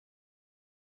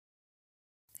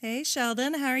Hey,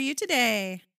 Sheldon. How are you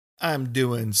today? I'm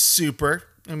doing super,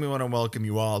 and we want to welcome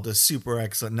you all to Super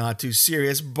Excellent, Not Too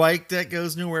Serious Bike That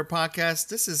Goes Nowhere podcast.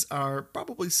 This is our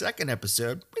probably second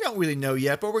episode. We don't really know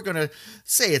yet, but we're going to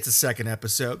say it's a second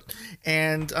episode.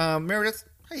 And Meredith,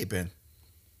 how you been?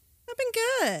 I've been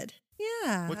good.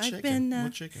 Yeah, What's I've shaking? been.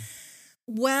 What's shaking?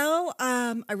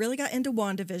 I really got into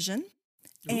WandaVision,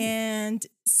 and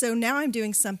so now I'm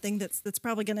doing something that's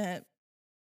probably going to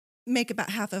make about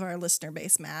half of our listener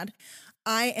base mad.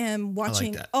 I am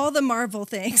watching all the Marvel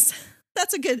things.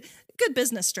 That's a good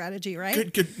business strategy,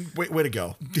 right? Good. Way to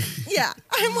go. Yeah,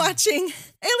 I'm watching,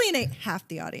 alienate half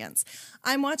the audience.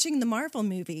 I'm watching the Marvel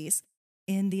movies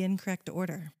in the incorrect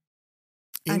order.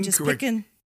 I'm just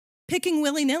picking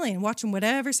willy-nilly and watching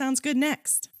whatever sounds good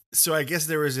next. So I guess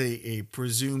there is a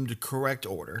presumed correct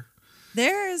order.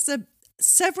 There is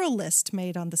several lists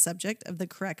made on the subject of the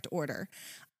correct order.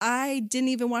 I didn't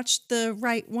even watch the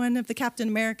right one of the Captain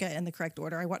America in the correct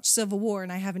order. I watched Civil War,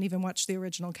 and I haven't even watched the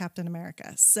original Captain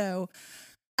America. So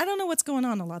I don't know what's going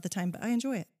on a lot of the time, but I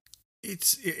enjoy it.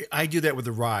 I do that with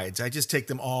the rides. I just take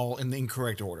them all in the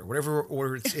incorrect order. Whatever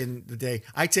order it's in the day.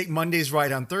 I take Monday's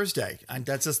ride on Thursday.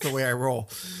 That's just the way I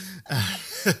roll.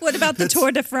 What about the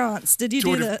Tour de France? Did you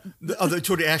do the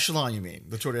Tour de Echelon, you mean?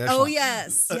 The Tour de Echelon. Oh,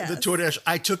 yes. The Tour de Echelon.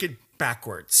 I took it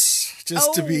backwards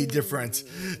just to be different.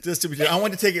 I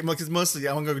want to take it because mostly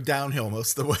I want to go downhill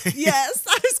most of the way. Yes.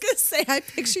 I was going to say, I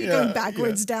picture you going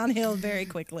backwards downhill very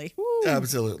quickly. Woo.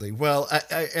 Absolutely. Well,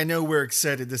 I know we're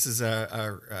excited. This is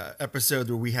our episode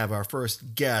where we have our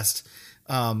first guest.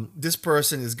 This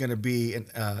person is going to be an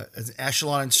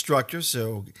Echelon instructor,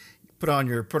 so put on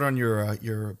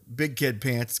your big kid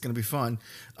pants. It's going to be fun.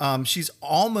 She's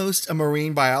almost a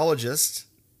marine biologist.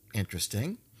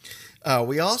 Interesting.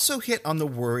 We also hit on the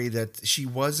worry that she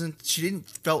didn't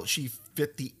felt she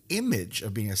fit the image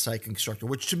of being a psych instructor,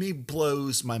 which to me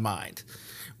blows my mind.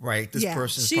 Right? This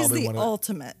person is probably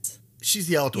ultimate. She's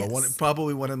the ultimate. Yes.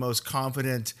 Probably one of the most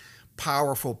confident,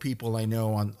 powerful people I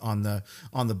know on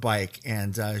the bike,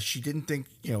 and she didn't think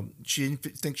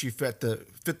she fit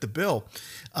the bill.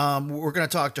 We're going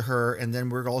to talk to her, and then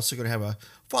we're also going to have a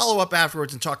follow up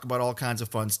afterwards and talk about all kinds of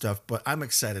fun stuff. But I'm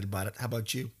excited about it. How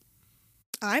about you?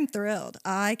 I'm thrilled.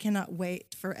 I cannot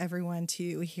wait for everyone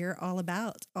to hear all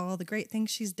about all the great things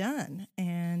she's done.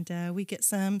 And we get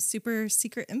some super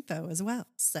secret info as well.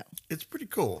 So it's pretty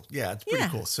cool. Yeah, it's pretty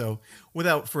cool. So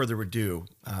without further ado,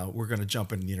 we're going to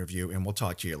jump into the interview and we'll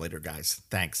talk to you later, guys.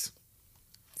 Thanks.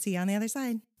 See you on the other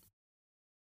side.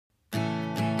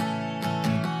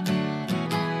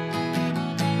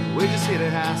 We're just here to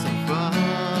have some fun.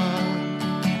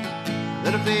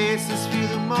 Let our faces feel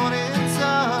the morning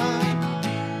sun.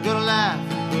 Gonna laugh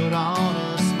and put on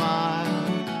a smile.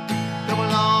 Come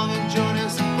along and join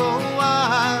us for a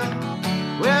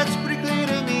while. Well, it's pretty clear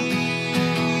to me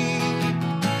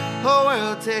whole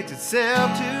world takes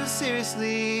itself too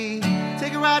seriously.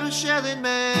 Take a ride with Shelley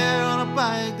Mare on a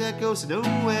bike that goes nowhere.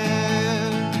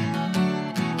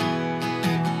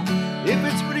 If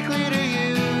it's pretty clear to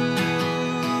you,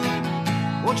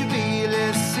 won't you be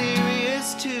less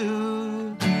serious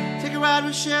too? Take a ride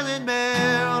with Shelley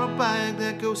Mare on a bike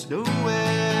that goes nowhere.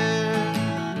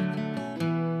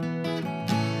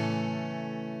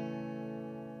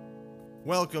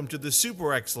 Welcome to the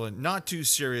Super Excellent, Not Too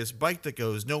Serious Bike That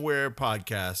Goes Nowhere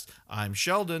podcast. I'm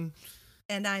Sheldon.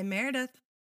 And I'm Meredith.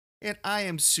 And I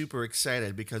am super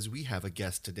excited because we have a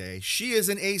guest today. She is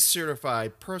an ACE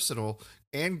certified personal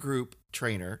and group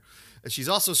trainer. She's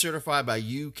also certified by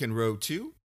You Can Row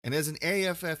Too and is an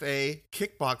AFFA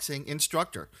kickboxing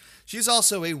instructor. She's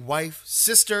also a wife,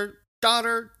 sister,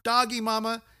 daughter, doggy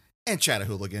mama, and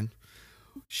Chattahooligan.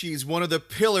 She's one of the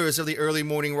pillars of the Early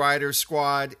Morning Riders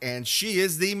squad, and she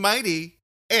is the mighty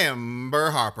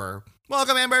Amber Harper.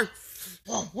 Welcome, Amber.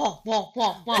 Whoa, whoa, whoa,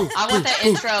 whoa, whoa. I want that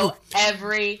intro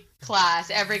every class.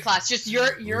 Just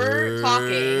you're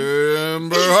talking.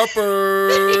 Amber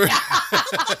Harper.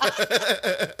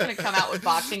 I'm gonna come out with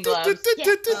boxing gloves. Love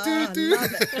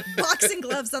it. Boxing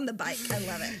gloves on the bike. I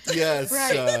love it. Yes.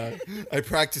 Right. I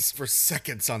practiced for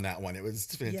seconds on that one. It was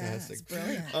fantastic. Yes,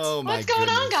 brilliant. Oh my What's going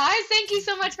goodness. on, guys? Thank you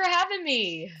so much for having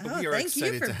me. We are thank you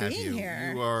excited for to have being you.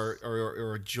 here. You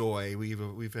are a joy.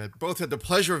 We've both had the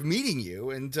pleasure of meeting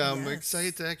you, and we're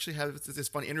excited to actually have this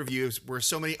fun interview where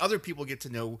so many other people get to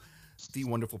know the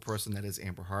wonderful person that is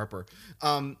Amber Harper.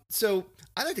 So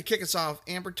I'd like to kick us off.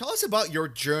 Amber, tell us about your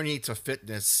journey to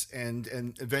fitness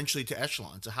and eventually to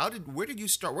Echelon. So where did you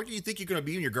start? Where do you think you're going to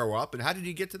be when you grow up, and how did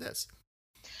you get to this?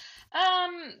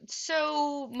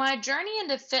 So my journey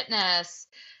into fitness,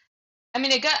 I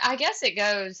mean, I guess it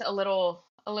goes a little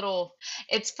a little.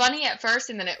 It's funny at first,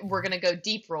 and then we're gonna go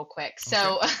deep real quick. Okay.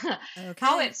 So,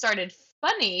 how Okay. it started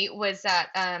funny was that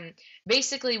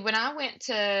basically when I went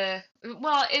to,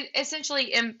 well,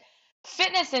 essentially in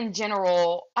fitness in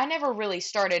general, I never really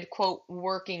started quote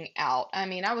working out. I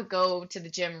mean, I would go to the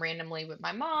gym randomly with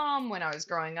my mom when I was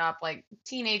growing up, like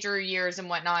teenager years and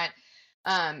whatnot.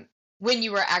 Um, when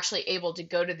you were actually able to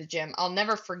go to the gym, I'll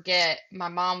never forget. My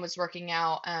mom was working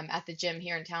out at the gym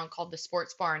here in town called the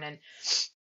Sports Barn, and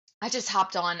I just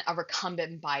hopped on a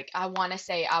recumbent bike. I want to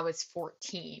say I was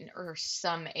 14 or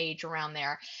some age around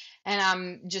there. And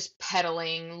I'm just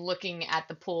pedaling, looking at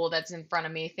the pool that's in front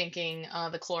of me, thinking,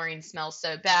 the chlorine smells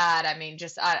so bad. I mean,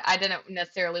 I didn't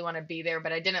necessarily want to be there,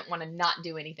 but I didn't want to not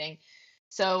do anything.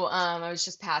 So I was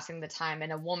just passing the time,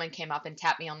 and a woman came up and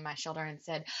tapped me on my shoulder and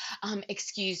said,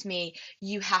 excuse me,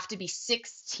 you have to be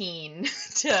 16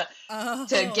 to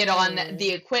get on Oh. the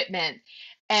equipment.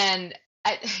 And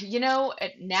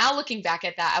now looking back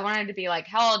at that, I wanted to be like,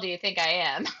 how old do you think I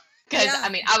am? Because Yeah. I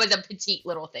mean, I was a petite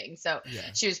little thing. So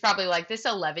Yeah. she was probably like, this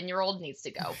 11-year-old needs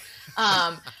to go.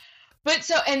 Um, but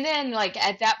so, and then like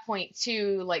at that point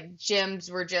too, like gyms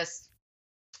were just,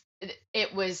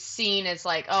 it was seen as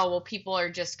like, oh, well, people are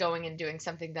just going and doing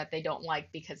something that they don't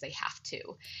like because they have to.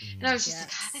 And I was just like,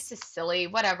 this Yes. is silly,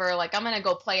 whatever. Like, I'm going to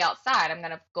go play outside. I'm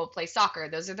going to go play soccer.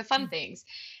 Those are the fun things.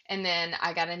 And then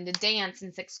I got into dance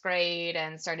in sixth grade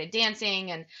and started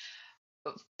dancing and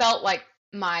felt like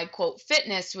my quote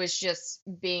fitness was just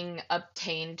being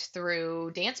obtained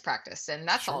through dance practice. And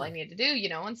that's all I Sure. needed to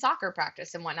do, and soccer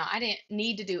practice and whatnot. I didn't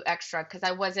need to do extra because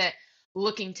I wasn't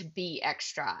looking to be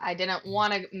extra. I didn't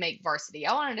want to make varsity.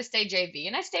 I wanted to stay JV,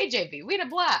 and I stayed JV. We had a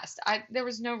blast. There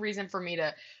was no reason for me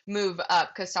to move up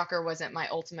because soccer wasn't my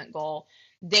ultimate goal.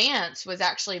 Dance was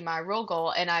actually my real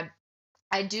goal, and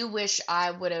I do wish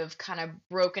I would have kind of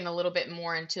broken a little bit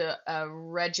more into a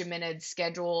regimented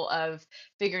schedule of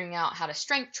figuring out how to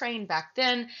strength train back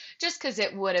then, just because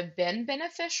it would have been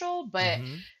beneficial, but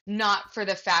Mm-hmm. not for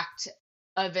the fact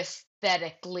of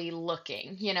aesthetically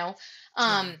looking. Yeah.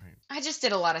 Um, Right. I just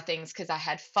did a lot of things because I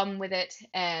had fun with it,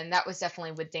 and that was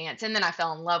definitely with dance. And then I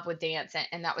fell in love with dance,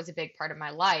 and that was a big part of my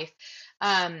life.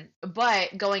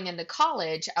 But going into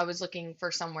college, I was looking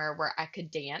for somewhere where I could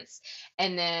dance.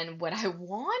 And then what I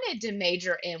wanted to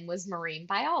major in was marine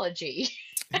biology.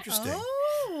 Interesting.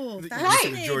 Oh, You listen Right,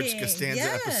 to George fascinating.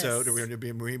 Costanza episode, or we're Yes. going to be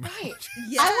a marine right. biologist.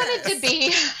 I wanted to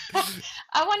Yes. be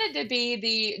I wanted to be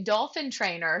the dolphin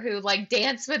trainer who like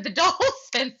danced with the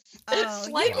dolphins Oh, you'd be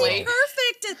slightly. Wow.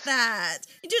 perfect at that.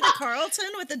 You do the Carlton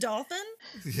with the dolphin?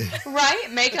 Yeah. Right?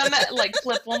 Make them like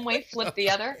flip one way, flip the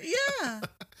other. Yeah.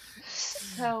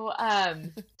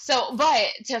 But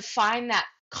to find that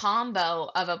combo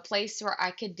of a place where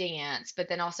I could dance, but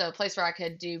then also a place where I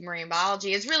could do marine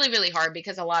biology is really, really hard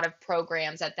because a lot of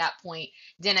programs at that point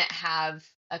didn't have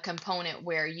a component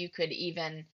where you could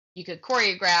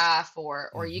choreograph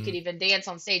or you Mm-hmm. could even dance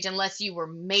on stage unless you were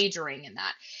majoring in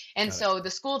that. And Got it. so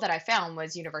the school that I found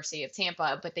was University of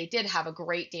Tampa, but they did have a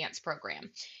great dance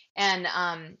program. And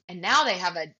now they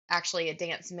have actually a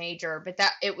dance major, but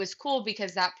that it was cool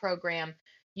because that program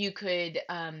you could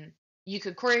you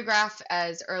could choreograph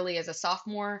as early as a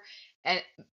sophomore, and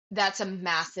that's a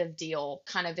massive deal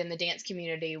kind of in the dance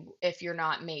community if you're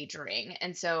not majoring.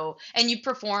 And you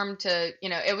perform to,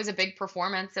 it was a big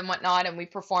performance and whatnot, and we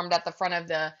performed at the front of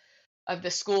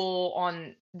the school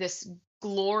on this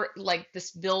like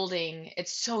this building.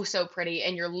 It's so so pretty,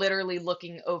 and you're literally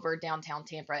looking over downtown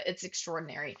Tampa. It's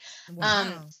extraordinary. um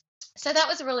Wow. so that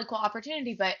was a really cool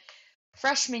opportunity. But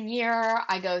freshman year,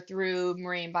 I go through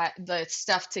the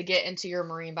stuff to get into your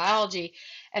marine biology,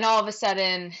 and all of a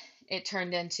sudden it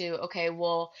turned into, okay,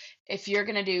 well, if you're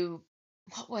going to do,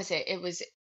 what was it? It was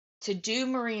to do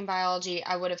marine biology,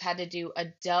 I would have had to do a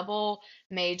double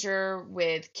major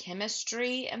with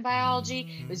chemistry and biology. It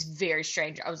Mm-hmm. was very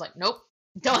strange. I was like, nope,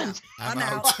 Yeah. done. I'm I'm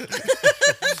out. out.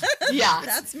 Yeah.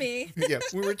 That's me. Yeah,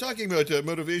 we were talking about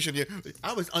motivation. Yeah,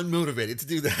 I was unmotivated to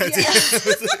do that.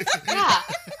 Yes. Yeah.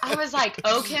 I was like,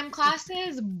 OChem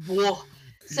classes? Whoa.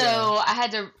 So Yeah. I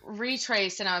had to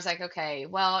retrace, and I was like, okay,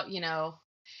 well,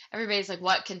 everybody's like,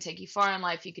 what can take you far in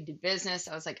life? You could do business.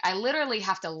 I was like, I literally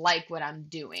have to like what I'm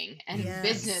doing. And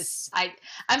business, Yes.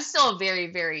 I'm still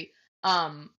very, very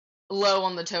low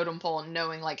on the totem pole,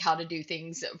 knowing like how to do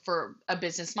things for a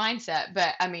business mindset.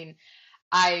 But I mean,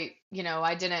 I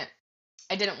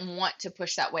didn't want to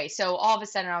push that way. So all of a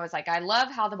sudden I was like, I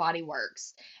love how the body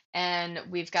works. And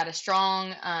we've got a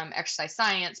strong exercise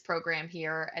science program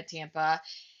here at Tampa.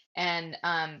 And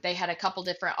they had a couple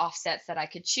different offsets that I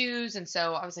could choose. And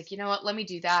so I was like, you know what, let me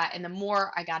do that. And the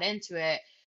more I got into it,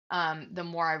 the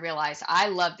more I realized I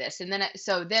love this. And then,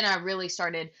 then I really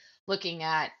started looking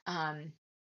at,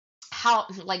 how,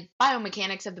 like,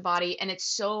 biomechanics of the body, and it's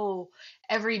so,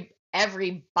 every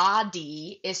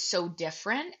body is so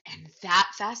different, and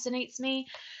that fascinates me.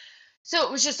 So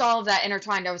it was just all of that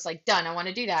intertwined. I was like, done, I want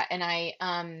to do that.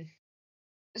 And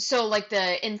so like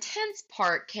the intense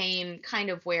part came kind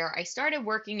of where I started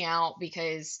working out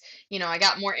because, I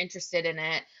got more interested in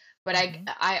it. But Mm-hmm.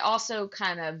 I also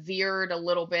kind of veered a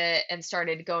little bit and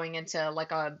started going into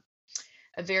like a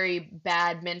very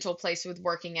bad mental place with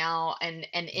working out and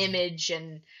image,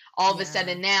 and all of a Yeah.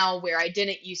 sudden now, where I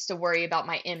didn't used to worry about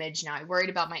my image, now I worried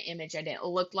about my image. I didn't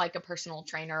look like a personal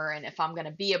trainer, and if I'm going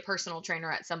to be a personal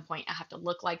trainer at some point, I have to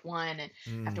look like one and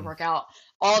have to Mm. work out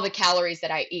all the calories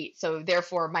that I eat, so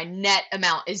therefore my net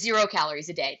amount is 0 calories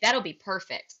a day. That'll be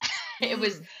perfect. It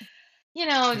was,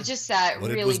 just that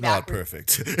But it really was not backward.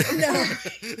 perfect. No.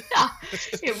 No,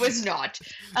 it was not.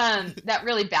 That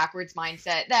really backwards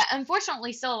mindset that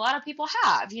unfortunately still a lot of people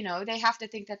have. They have to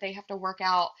think that they have to work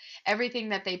out everything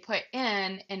that they put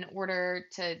in order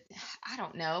to, I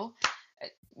don't know,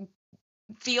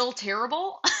 feel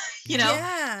terrible,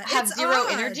 Yeah, have it's zero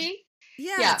odd. energy.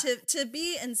 Yeah, Yeah. to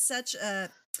be in such a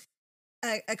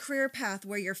career path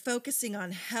where you're focusing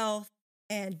on health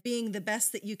and being the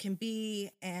best that you can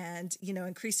be, and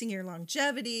increasing your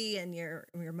longevity and your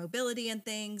mobility and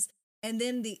things. And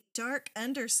then the dark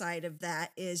underside of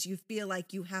that is you feel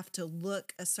like you have to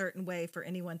look a certain way for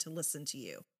anyone to listen to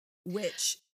you,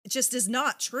 which just is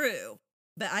not true.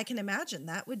 But I can imagine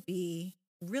that would be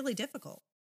really difficult.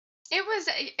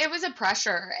 It was a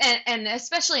pressure, and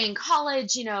especially in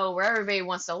college, where everybody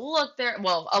wants to look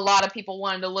a lot of people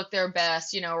wanted to look their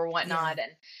best, or Yeah. whatnot.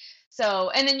 And so,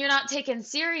 and then you're not taken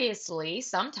seriously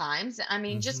sometimes. I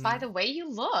mean, just by Mm-hmm. the way you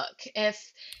look.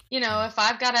 If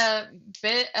I've got a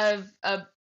bit of a,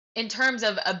 in terms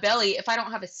of a belly, if I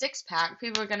don't have a six pack,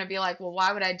 people are going to be like, well,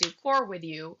 why would I do core with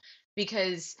you?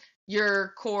 Because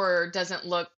your core doesn't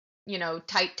look,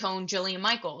 tight toned Jillian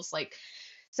Michaels. Like,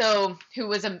 so who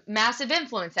was a massive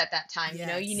influence at that time.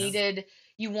 Yes.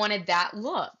 You wanted that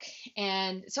look.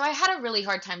 And so I had a really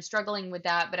hard time struggling with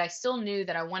that, but I still knew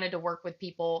that I wanted to work with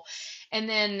people. And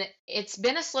then it's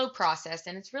been a slow process,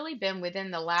 and it's really been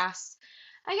within the last,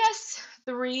 I guess,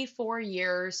 3-4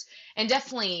 years, and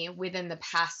definitely within the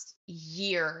past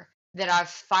year, that I've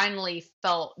finally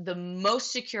felt the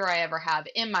most secure I ever have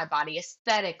in my body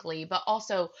aesthetically, but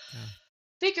also Yeah.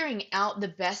 figuring out the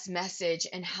best message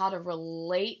and how to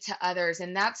relate to others.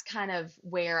 And that's kind of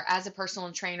where, as a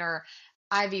personal trainer,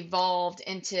 I've evolved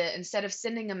into, instead of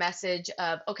sending a message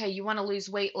of, okay, you want to lose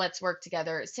weight, let's work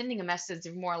together, sending a message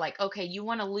of more like, okay, you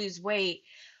want to lose weight,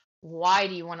 why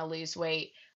do you want to lose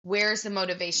weight? Where's the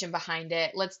motivation behind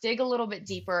it? Let's dig a little bit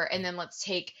deeper, and then let's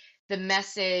take the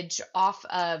message off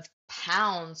of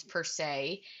pounds per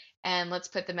se, and let's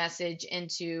put the message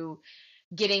into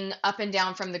getting up and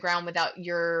down from the ground without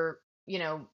your,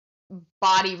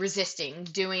 body resisting,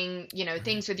 doing, Right.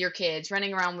 things with your kids,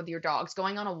 running around with your dogs,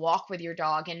 going on a walk with your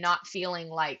dog, and not feeling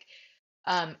like,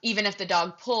 even if the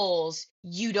dog pulls,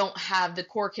 you don't have the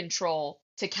core control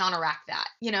to counteract that.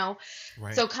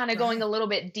 Right. So kind of going a Right. little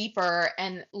bit deeper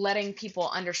and letting people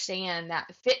understand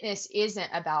that fitness isn't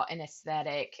about an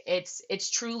aesthetic. It's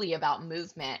truly about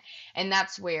movement. And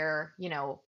that's where,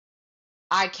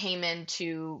 I came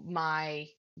into my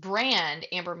brand,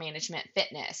 Amber Management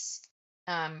Fitness,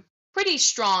 pretty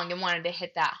strong, and wanted to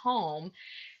hit that home.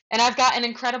 And I've got an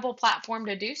incredible platform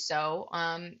to do so,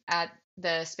 at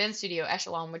the Spin Studio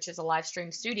Echelon, which is a live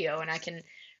stream studio, and I can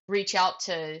reach out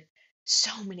to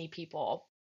so many people,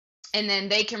 and then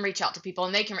they can reach out to people,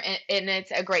 and and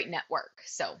it's a great network.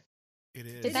 So, It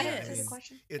did is. It that Yeah. I answer the is. mean,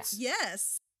 question? Yeah. it's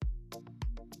Yes.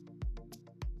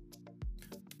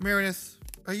 Meredith.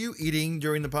 Are you eating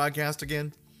during the podcast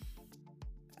again?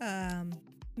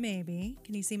 Maybe.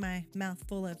 Can you see my mouth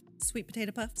full of sweet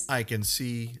potato puffs? I can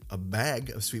see a bag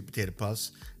of sweet potato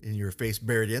puffs and your face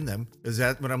buried in them. Is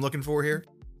that what I'm looking for here?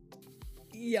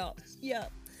 Yup.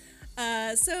 Yup.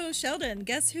 So Sheldon,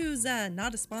 guess who's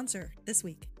not a sponsor this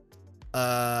week?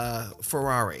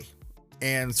 Ferrari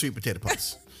and sweet potato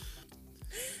puffs.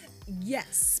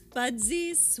 Yes,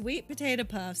 Spudsy's Sweet Potato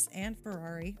Puffs and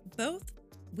Ferrari, both,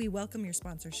 we welcome your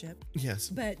sponsorship. Yes.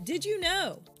 But did you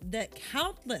know that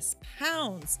countless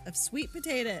pounds of sweet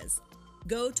potatoes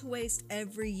go to waste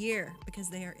every year because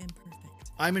they are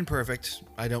imperfect? I'm imperfect.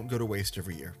 I don't go to waste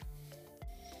every year.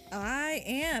 I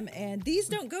am, and these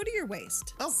don't go to your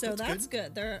waste. Oh, so that's that's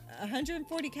good. They're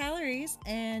 140 calories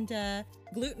and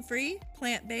gluten-free,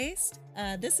 plant-based.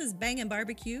 This is Bangin'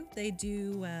 Barbecue. They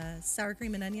do sour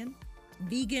cream and onion,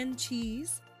 vegan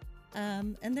cheese,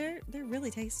 And they're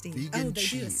really tasty. Vegan They do a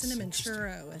cheese. cinnamon Interesting.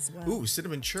 churro as well. Ooh,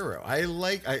 cinnamon churro.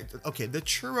 Okay, the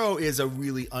churro is a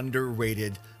really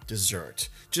underrated dessert.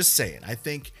 Just saying. I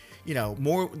think, there's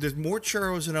more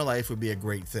churros in our life would be a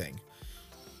great thing.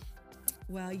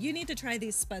 Well, you need to try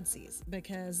these Spudsies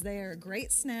because they are a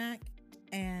great snack,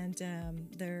 and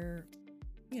they're,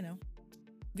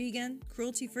 vegan,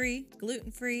 cruelty-free,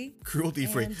 gluten-free.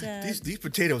 Cruelty-free. And, These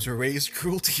potatoes are raised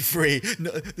cruelty-free.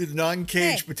 No, they're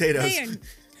non-caged potatoes.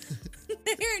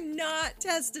 They're not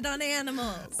tested on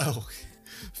animals. Oh,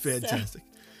 fantastic.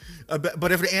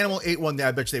 But if an animal ate one,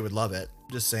 I bet you they would love it.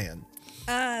 Just saying.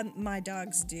 My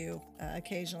dogs do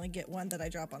occasionally get one that I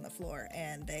drop on the floor,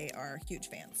 and they are huge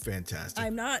fans. Fantastic.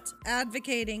 I'm not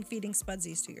advocating feeding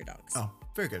Spudsies to your dogs. Oh,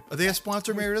 very good. Are they a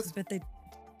sponsor, Meredith? But they're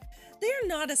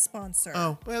not a sponsor.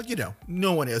 Oh, well,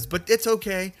 no one is, but it's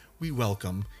okay. We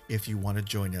welcome if you want to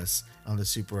join us on the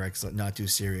super excellent, not too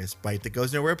serious Bite That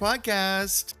Goes Nowhere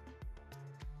podcast.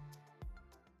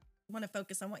 I want to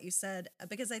focus on what you said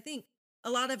because I think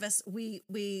a lot of us, we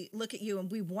look at you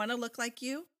and we want to look like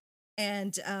you.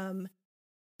 And,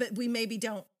 but we maybe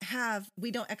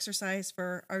we don't exercise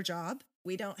for our job.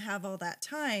 We don't have all that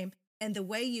time. And the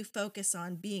way you focus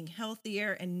on being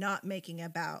healthier and not making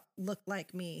about look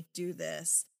like me, do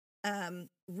this,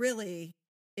 really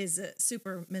is a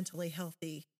super mentally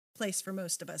healthy place for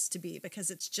most of us to be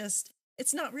because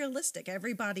it's not realistic.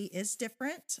 Everybody is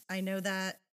different. I know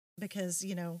that because,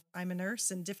 I'm a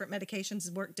nurse and different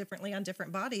medications work differently on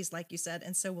different bodies, like you said,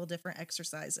 and so will different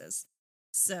exercises.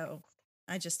 So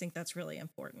I just think that's really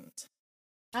important.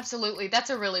 Absolutely.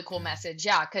 That's a really cool message.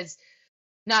 Yeah, because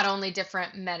not only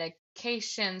different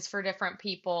medications for different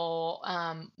people,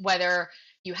 whether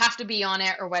you have to be on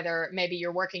it or whether maybe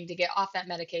you're working to get off that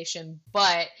medication,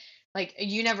 but like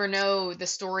you never know the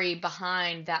story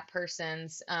behind that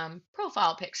person's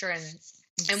profile picture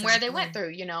and where they went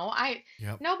through.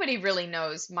 Yep. Nobody really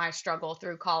knows my struggle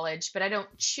through college, but I don't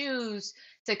choose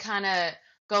to kind of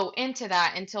go into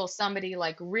that until somebody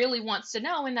like really wants to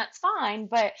know, and that's fine,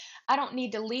 but I don't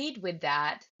need to lead with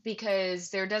that because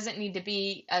there doesn't need to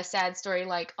be a sad story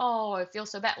like, oh, I feel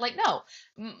so bad. Like, no,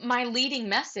 my leading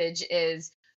message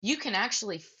is you can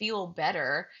actually feel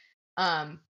better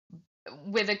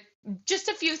with just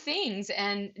a few things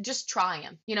and just try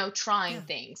them, trying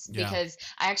things. Yeah. Because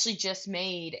I actually just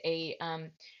made a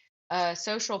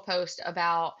social post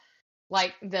about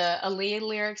like the Aaliyah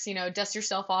lyrics, dust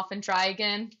yourself off and try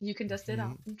again. You can dust it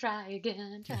off and try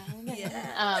again, try again.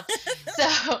 Yeah.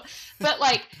 But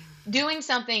like doing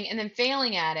something and then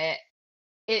failing at it,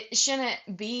 it shouldn't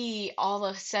be all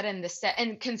of a sudden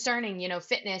and concerning,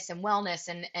 fitness and wellness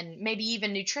and maybe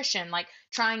even nutrition, like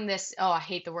trying this, oh, I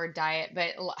hate the word diet,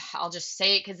 but I'll just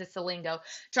say it because it's the lingo,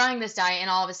 trying this diet and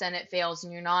all of a sudden it fails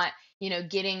and you're not,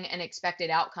 getting an expected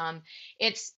outcome.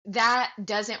 That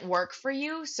doesn't work for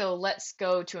you. So let's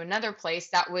go to another place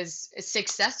that was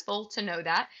successful to know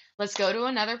that. Let's go to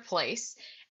another place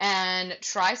and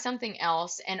try something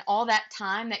else. And all that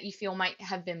time that you feel might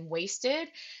have been wasted,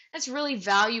 that's really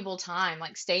valuable time.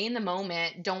 Like stay in the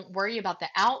moment. Don't worry about the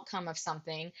outcome of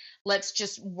something. Let's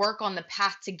just work on the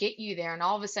path to get you there. And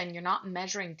all of a sudden you're not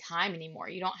measuring time anymore.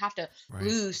 You don't have to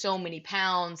lose so many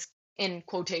pounds, in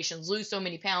quotations, lose so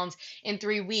many pounds in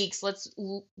 3 weeks. Let's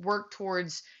work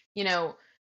towards,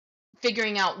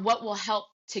 figuring out what will help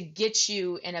to get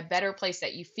you in a better place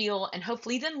that you feel and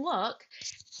hopefully then look.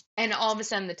 And all of a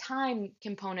sudden the time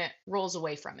component rolls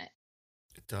away from it.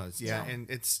 It does. Yeah. And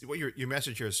it's what your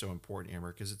message here is so important,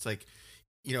 Amber, because it's like,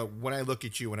 when I look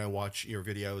at you, when I watch your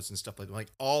videos and stuff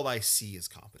like all I see is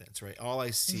confidence, right? All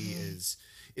I see is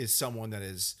someone that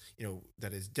is,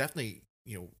 that is definitely,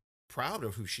 proud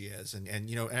of who she is. And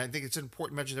I think it's an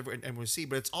important message everyone see,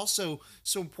 but it's also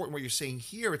so important what you're saying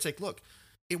here. It's like, look,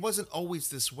 it wasn't always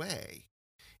this way.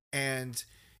 And,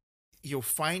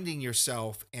 finding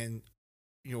yourself and,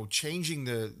 changing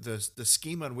the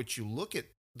schema in which you look at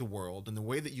the world and the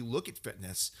way that you look at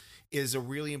fitness is a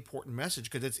really important message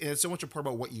because it's so much a part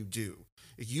about what you do.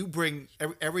 You bring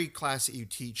every class that you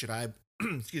teach and I,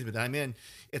 that I'm in,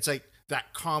 it's like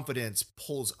that confidence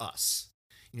pulls us.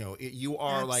 You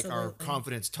are like our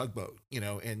confidence tugboat,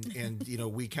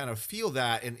 and we kind of feel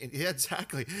that and yeah,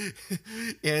 exactly.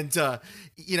 And, so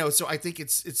I think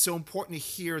it's so important to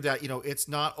hear that, it's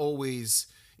not always,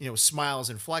 smiles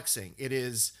and flexing. It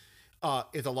is,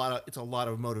 it's a lot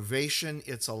of motivation.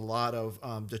 It's a lot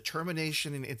of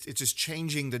determination, and it's just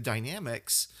changing the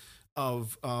dynamics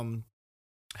of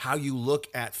how you look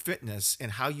at fitness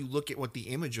and how you look at what the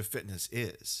image of fitness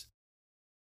is.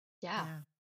 Yeah.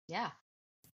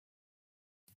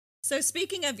 So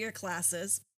speaking of your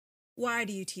classes, why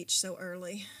do you teach so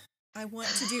early? I want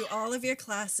to do all of your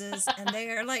classes, and they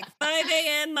are like 5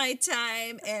 a.m. my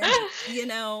time, and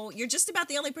you're just about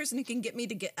the only person who can get me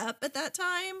to get up at that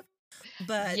time.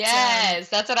 But Yes,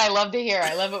 that's what I love to hear.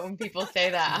 I love it when people say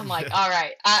that. I'm like, all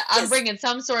right, I'm 'cause bringing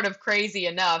some sort of crazy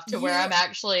enough to where you I'm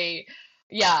actually,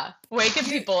 waking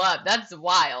you people up. That's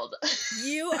wild.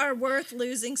 you are worth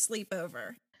losing sleep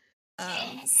over.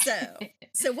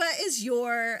 So what is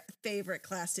your favorite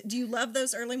class? Do you love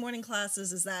those early morning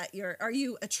classes? Are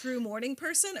you a true morning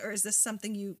person, or is this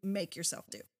something you make yourself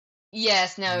do?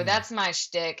 Yes, no, Mm. that's my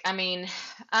shtick. I mean,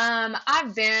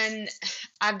 I've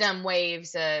done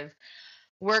waves of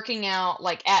working out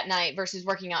like at night versus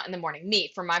working out in the morning.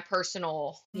 Me for my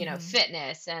personal, Mm-hmm.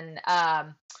 fitness and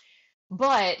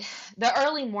but the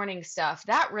early morning stuff,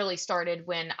 that really started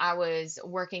when I was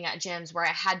working at gyms where I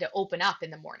had to open up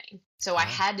in the morning. So I Oh.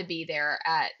 had to be there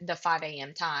at the 5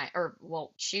 a.m. time, or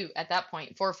well, shoot, at that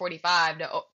point, 4:45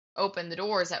 to open the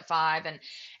doors at 5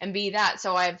 and be that.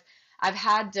 So I've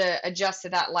had to adjust to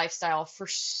that lifestyle for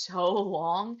so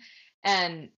long,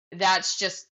 and that's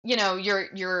just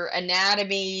your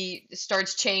anatomy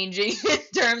starts changing in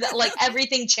terms of like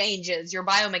everything changes, your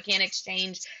biomechanics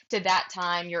change to that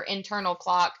time, your internal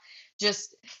clock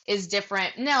just is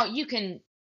different. Now you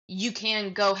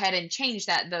can go ahead and change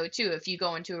that though too if you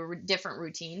go into a different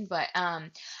routine, but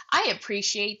I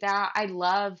appreciate that. I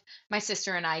love my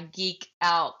sister and I geek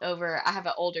out over. I have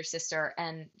an older sister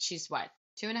and she's what,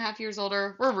 2.5 years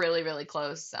older. We're really really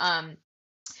close.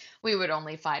 We would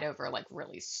only fight over like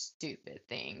really stupid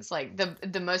things. Like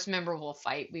the most memorable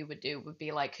fight we would do would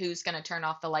be like who's gonna turn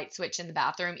off the light switch in the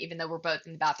bathroom, even though we're both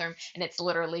in the bathroom and it's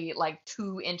literally like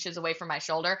 2 inches away from my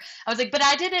shoulder. I was like, but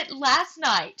I did it last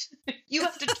night. You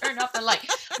have to turn off the light.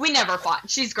 We never fought.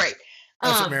 She's great.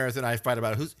 That's what Um, Meredith and I fight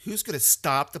about. Who's going to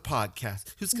stop the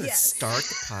podcast? Who's going to Yes. start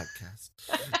the podcast?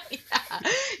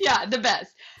 yeah, the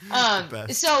best. The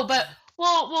best. So, but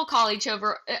we'll call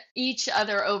each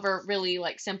other over really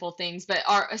like simple things. But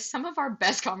some of our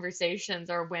best conversations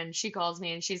are when she calls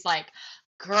me and she's like,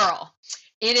 "Girl,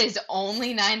 it is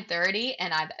only 9:30,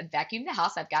 and I've vacuumed the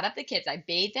house. I've got up the kids. I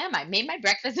bathed them. I made my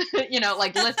breakfast.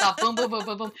 Like list off, boom, boom, boom,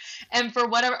 boom, boom." And for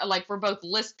whatever, like we're both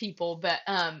list people, but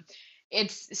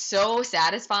it's so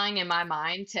satisfying in my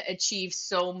mind to achieve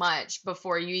so much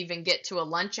before you even get to a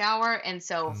lunch hour. And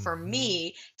so for Mhm.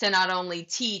 me to not only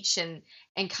teach and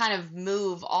kind of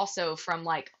move also from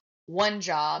like one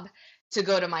job to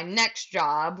go to my next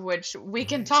job, which we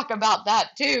can Right. talk about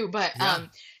that too, but Yeah.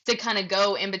 to kind of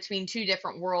go in between two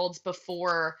different worlds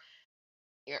before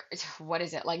what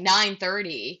is it, like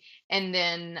 9:30, and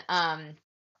then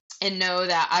and know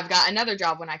that I've got another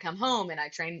job when I come home and I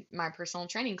train my personal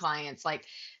training clients. Like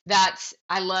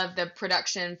I love the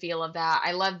production feel of that.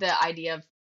 I love the idea of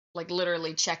like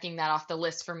literally checking that off the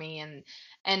list for me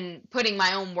and putting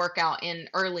my own workout in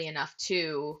early enough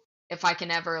too. If I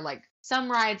can ever, like, some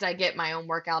rides I get my own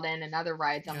workout in, and other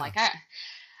rides I'm Yeah. like,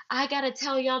 I gotta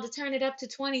tell y'all to turn it up to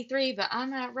 23, but I'm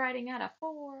not riding at a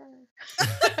 4.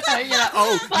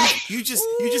 Oh, Like, you just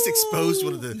exposed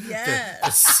one of Ooh, the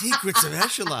yes. secrets of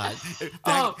echelon. That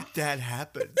oh, that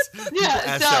happens. People yeah,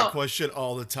 ask that so, question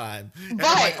all the time, and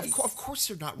I'm like, but of course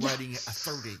they're not writing a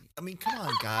 30. I mean, come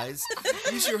on, guys,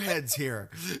 use your heads here.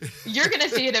 you're gonna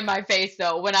see it in my face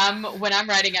though when I'm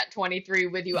riding at 23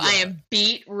 with you. I Yeah, am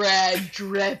beet red,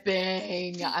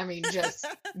 dripping. I mean, just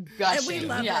And we gushing.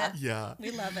 love Yeah. it. yeah.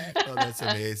 We love it. Oh, that's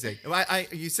amazing.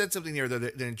 You said something there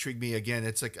that intrigued me again.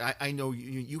 It's like I know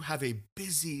you have a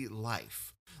busy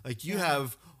life. Like you Yeah.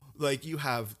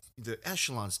 have the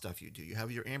echelon stuff you do. You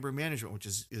have your Amber management, which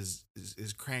is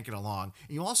cranking along.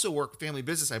 And you also work family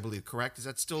business, I believe. Correct? Is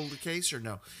that still the case or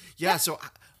no? Yeah. Yep. So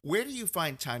where do you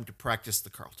find time to practice the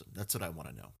Carlton? That's what I want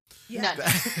to know. Yeah. None.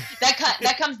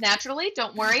 That comes naturally.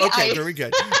 Don't worry. Okay, I very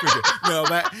good. Very good. No,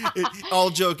 but all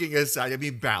joking aside, I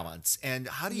mean balance. And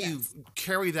how do you Yes.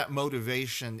 carry that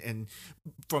motivation and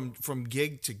from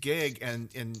gig to gig and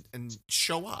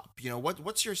show up?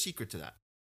 What's your secret to that?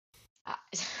 I-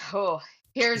 oh,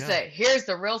 here's Yeah,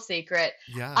 the real secret.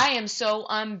 yeah, I am so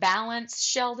unbalanced,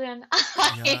 Sheldon.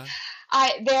 I yeah,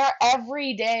 I there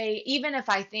every day, even if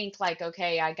I think like,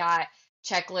 okay, I got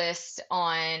checklist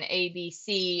on A, B,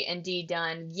 C, and D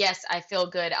done. Yes, I feel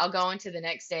good. I'll go into the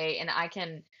next day and I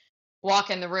can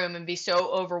walk in the room and be so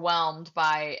overwhelmed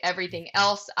by everything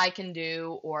else I can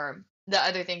do, or the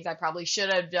other things I probably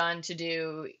should have done to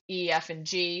do E, F, and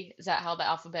G. Is that how the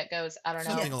alphabet goes? I don't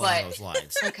know. something Yes. along But those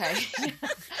lines. okay.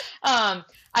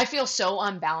 I feel so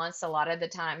unbalanced a lot of the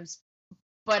times,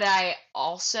 but I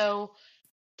also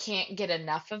can't get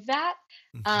enough of that.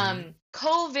 Hmm.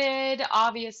 COVID,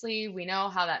 obviously, we know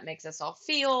how that makes us all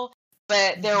feel.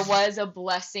 but there Mhm. was a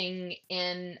blessing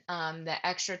in the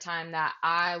extra time that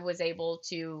I was able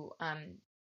to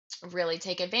really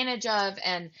take advantage of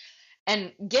and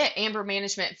get Amber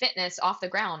Management Fitness off the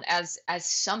ground as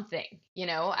something,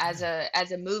 Yeah. as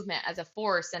a movement, as a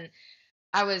force. And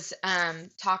I was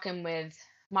talking with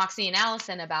Moxie and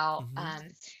Allison about Hmm.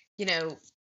 you know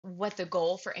what the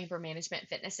goal for Amber Management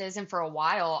Fitness is, and for a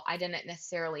while I didn't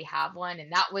necessarily have one,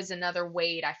 and that was another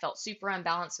weight. I felt super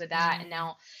unbalanced with that, and Mm.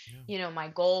 now Yeah. my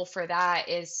goal for that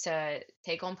is to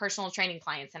take on personal training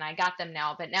clients, and I got them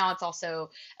now. But now it's also,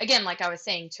 again, like I was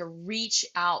saying, to reach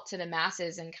out to the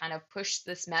masses and kind of push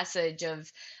this message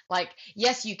of, like,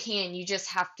 yes, you can, you just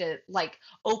have to, like,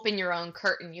 open your own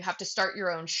curtain. You have to start your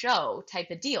own show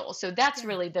type of deal. So that's Yeah.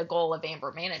 really the goal of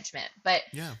Amber Management. But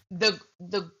Yeah. the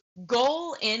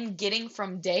goal in getting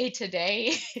from day to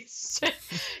day is to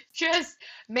just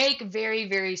make very,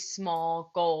 very small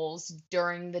goals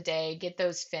during the day, get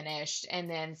those finished, and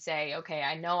then say, okay,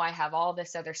 I know I have all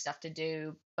this other stuff to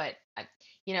do, but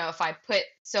if I put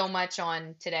so much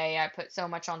on today, I put so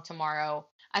much on tomorrow,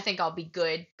 I think I'll be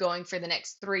good going for the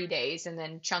next 3 days and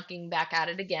then chunking back at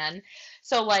it again.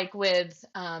 So, like with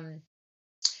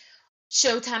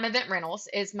Showtime Event Rentals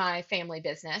is my family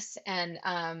business, and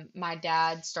my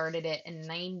dad started it in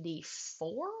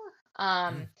 '94. Mm.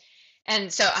 Um,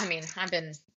 and so, I mean, I've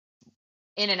been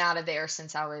in and out of there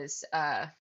since I was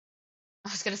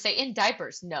gonna say in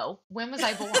diapers. No, when was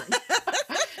I born?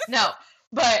 No,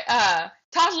 but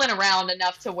toddling around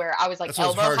enough to where I was like That's one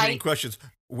of those elbow hard hitting height. questions.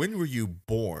 When were you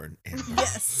born, Amber?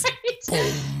 Yes.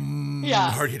 Boom.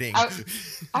 Yeah, Hard hitting.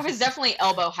 I was definitely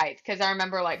elbow height because I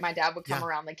remember, like, my dad would come Yeah.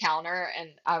 around the counter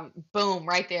and boom,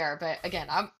 right there. But again,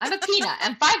 I'm a peanut.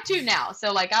 I'm 5'2" now,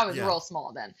 so like I was Yeah. real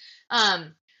small then.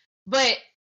 But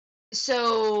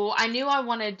so I knew I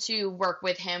wanted to work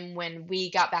with him when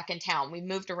we got back in town. We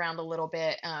moved around a little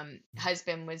bit.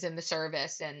 Husband was in the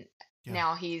service, and Yeah.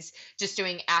 now he's just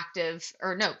doing active,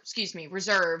 or no, excuse me,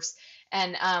 reserves.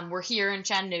 And we're here in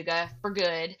Chattanooga for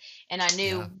good. And I Yeah.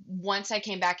 knew once I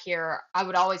came back here, I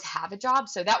would always have a job.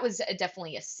 So that was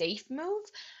definitely a safe move.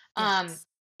 Um, Yes.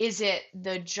 is it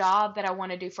the job that I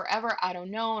want to do forever? I don't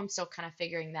know. I'm still kind of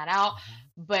figuring that out. Hmm.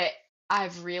 But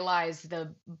I've realized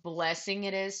the blessing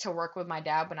it is to work with my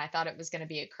dad when I thought it was going to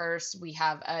be a curse. We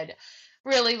have a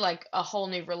really, like, a whole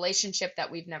new relationship that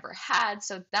we've never had.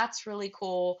 So that's really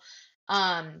cool.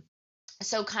 Um,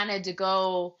 so kind of to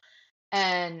go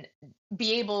and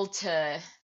be able to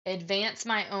advance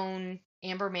my own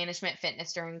Amber Management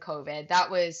Fitness during COVID. That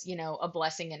was, a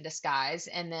blessing in disguise.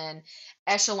 And then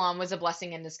Echelon was a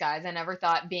blessing in disguise. I never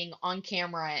thought being on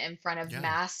camera in front of Yeah.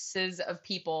 masses of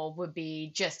people would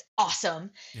be just awesome.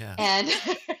 Yeah. And,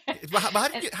 But how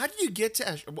and did you get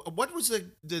to what was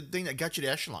the thing that got you to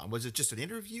Echelon? Was it just an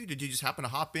interview? Did you just happen to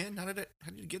hop in? How did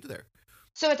you get there?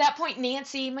 so at that point,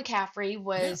 Nancy McCaffrey Yeah.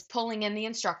 was pulling in the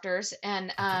instructors,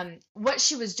 and Okay. what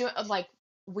she was doing, like,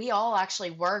 we all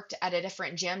actually worked at a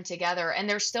different gym together, and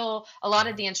there's still a lot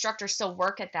of Uh, the instructors still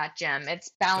work at that gym. It's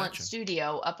Balance gotcha.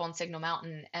 Studio up on Signal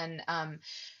Mountain, and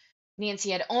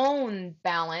Nancy had owned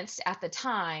Balance at the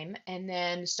time, and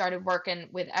then started working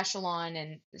with Echelon,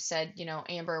 and said,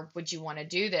 Amber, would you want to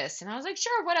do this? And I was like,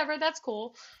 sure, whatever, that's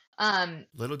cool. Um,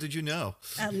 Little did you know.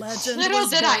 A legend Little was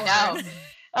did I know. born.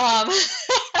 Um,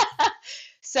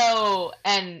 so,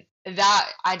 and that,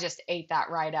 I just ate that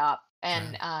right up. Yeah.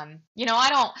 And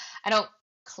I don't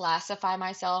classify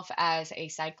myself as a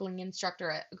cycling instructor,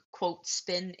 a quote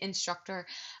spin instructor.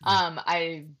 Yeah.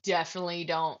 I definitely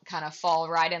don't kind of fall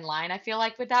right in line, I feel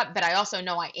like, with that, but I also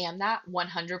know I am that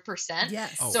 100%. Oh,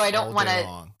 Yes. So I don't all want day to,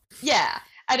 long. yeah,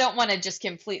 I don't want to just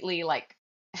completely, like,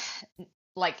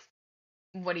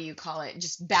 what do you call it?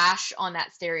 Just bash on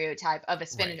that stereotype of a Right.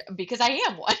 spinach, because I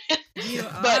am one. You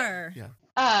But are. Yeah.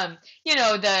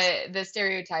 the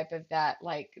stereotype of that,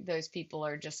 like, those people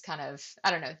are just kind of,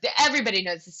 I don't know. Everybody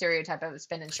knows the stereotype of a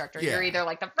spin instructor. You're Yeah. either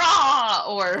like the raw,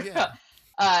 or Yeah.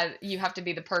 you have to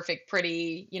be the perfect,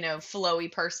 pretty,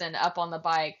 flowy person up on the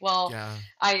bike. Well, Yeah.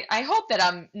 I hope that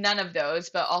I'm none of those,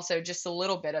 but also just a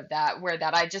little bit of that, where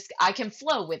that I can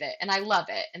flow with it and I love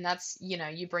it. And that's,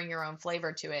 you bring your own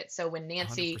flavor to it. So when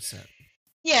Nancy 100%.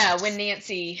 Yeah, when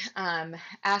Nancy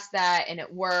asked that and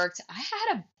it worked, I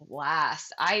had a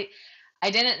blast. I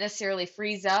didn't necessarily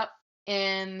freeze up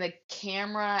in the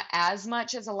camera as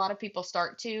much as a lot of people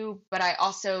start to, but I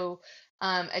also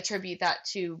attribute that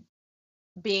to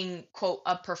being, quote,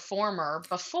 a performer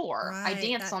before I Right.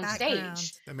 danced That on stage.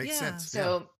 background. That makes Yeah. sense. Yeah.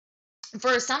 So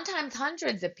for sometimes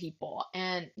hundreds of people,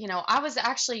 and I was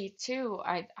actually too,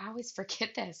 I always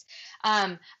forget this.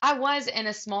 I was in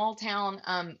a small town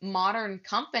modern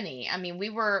company. I mean,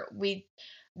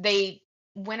 they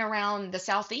went around the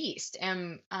Southeast,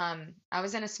 and I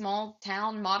was in a small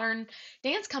town modern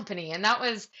dance company, and that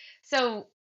was so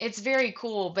it's very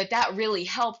cool, but that really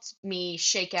helped me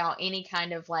shake out any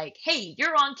kind of like, hey,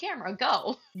 you're on camera,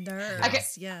 go. I Yeah. could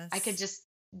Nerves, I could yes. just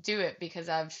do it because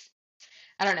I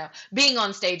don't know, being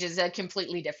on stage is a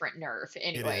completely different nerve It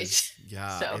anyways. is.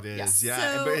 Yeah, So it yeah. is.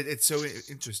 Yeah. But So, it's so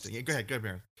interesting. Yeah, go ahead,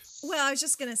 Mary. well, I was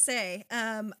just gonna say,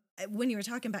 when you were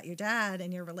talking about your dad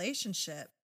and your relationship,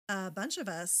 a bunch of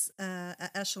us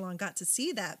at Echelon got to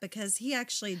see that because he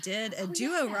actually did a Oh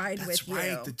duo yeah. ride That's with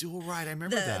right. The you. dual ride. I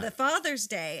remember The that. Father's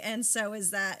Day. And so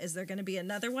is there going to be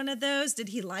another one of those? Did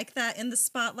he like that in the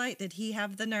spotlight? Did he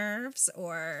have the nerves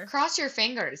or Cross your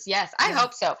fingers. Yes, I yeah.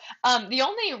 hope so. The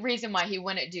only reason why he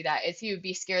wouldn't do that is he would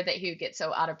be scared that he would get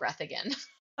so out of breath again.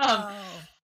 um, Oh,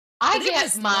 I but it get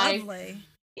was my lovely.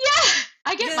 yeah,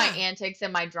 I get my Yeah. antics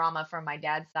and my drama from my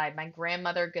dad's side. My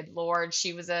grandmother, good lord,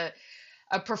 she was a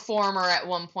performer at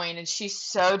one point, and she's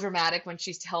so dramatic when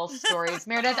she tells stories.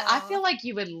 Meredith, I Oh, feel like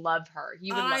you would love her.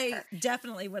 You would love I her.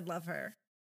 definitely would love her.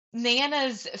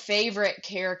 Nana's favorite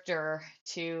character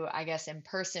to, I guess,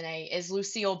 impersonate is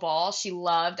Lucille Ball.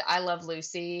 I Love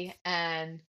Lucy,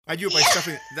 and I do it by yeah,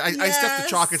 stuffing. I stuff the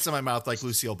chocolates Yes. in my mouth like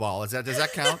Lucille Ball. Does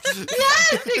that count?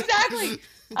 yes, exactly.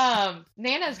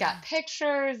 Nana's got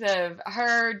pictures of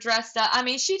her dressed up. I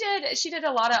mean, she did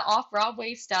a lot of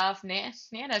off-Broadway stuff.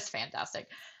 Nana's fantastic.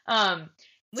 Um,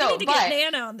 We need so, to get but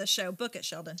Nana on the show. Book it,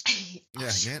 Sheldon. oh, Yeah,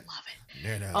 she would love it.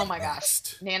 Nana Oh my gosh,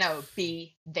 next. Nana would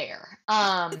be there.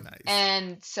 Nice.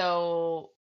 And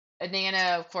so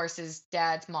Nana, of course, is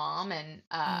Dad's mom, and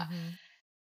Hmm.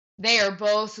 they are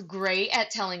both great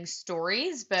at telling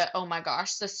stories, but oh my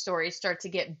gosh, the stories start to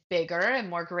get bigger and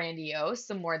more grandiose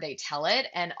the more they tell it.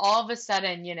 And all of a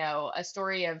sudden, a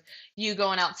story of you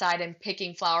going outside and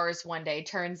picking flowers one day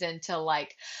turns into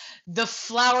like the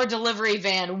flower delivery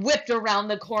van whipped around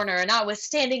the corner, and I was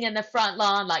standing in the front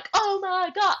lawn, like, oh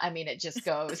my God. I mean, it just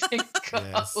goes and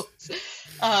Yes. goes.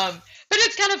 But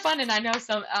it's kind of fun, and I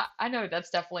know that's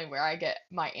definitely where I get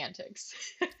my antics.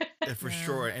 Yeah, for Yeah.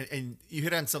 sure. And you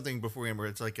hit on something before, Amber.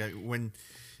 It's like when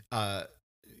uh,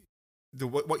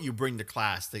 what you bring to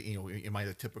class. That am I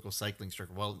the typical cycling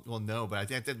instructor? Well, no, but I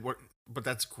think that work. But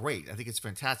that's great. I think it's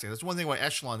fantastic. That's one thing about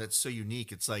Echelon that's so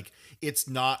unique. It's like it's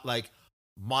not like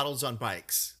models on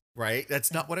bikes, right?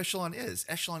 That's Yeah. not what Echelon is.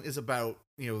 Echelon is about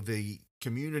the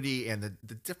community and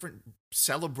the different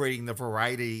celebrating the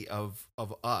variety of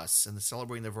us and the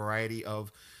celebrating the variety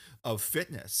of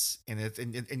fitness. And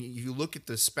you look at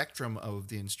the spectrum of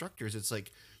the instructors, it's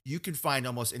like you can find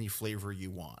almost any flavor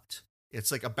you want. It's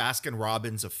like a Baskin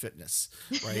Robbins of fitness,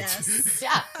 right? Yes.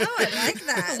 Yeah, Oh, I like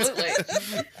absolutely.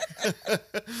 that.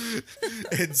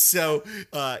 And so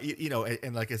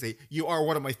and like I say, you are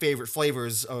one of my favorite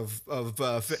flavors of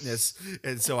fitness,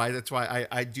 and so that's why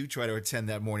I do try to attend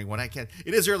that morning when I can.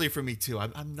 It is early for me too.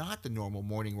 I'm not the normal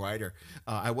morning rider.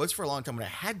 I was for a long time when I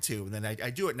had to, and then I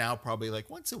do it now probably like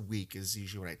once a week is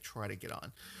usually when I try to get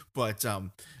on. But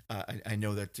I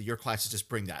know that your classes just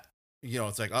bring that.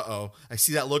 It's like, uh-oh, I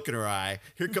see that look in her eye.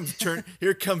 Here comes turn.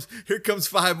 Here comes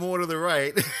five more to the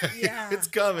right. Yeah. It's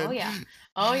coming. Oh yeah.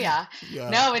 Oh yeah.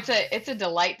 Yeah. No, it's a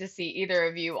delight to see either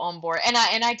of you on board. And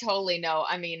I totally know.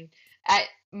 I mean, at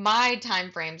my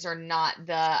time frames are not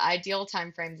the ideal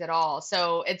time frames at all.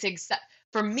 So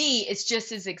for me, it's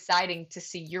just as exciting to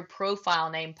see your profile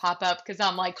name pop up because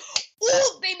I'm like,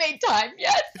 oh, they made time.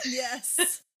 Yes.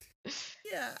 Yes.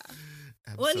 Yeah.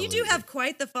 Well, and you do Absolutely. have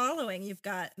quite the following. You've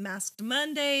got Masked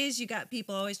Mondays. You got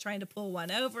people always trying to pull one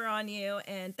over on you.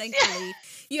 And thankfully,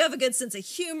 you have a good sense of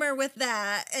humor with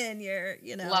that. And you're,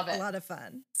 Love a it. lot of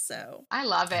fun. So, I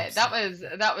love it.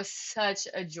 That was such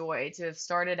a joy to have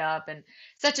started up and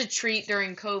such a treat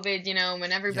during COVID, when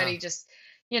Yeah. everybody just,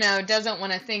 doesn't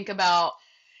want to think about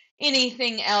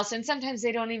anything else. And sometimes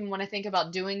they don't even want to think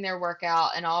about doing their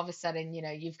workout. And all of a sudden,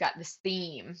 you've got this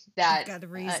theme you've that, got a uh,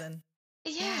 reason.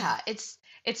 Yeah. yeah,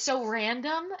 it's so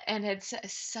random, and it's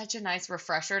such a nice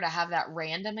refresher to have that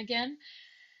random again.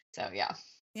 So yeah.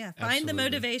 Yeah. Find the Absolutely.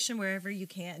 motivation wherever you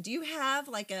can. Do you have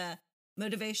like a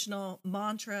motivational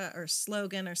mantra or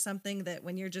slogan or something that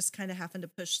when you're just kind of having to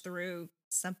push through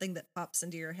something that pops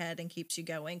into your head and keeps you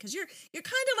going? Because you're kind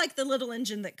of like the little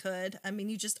engine that could. I mean,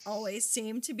 you just always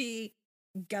seem to be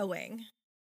going.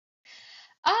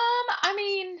 I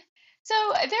mean,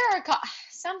 so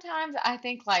sometimes I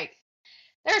think like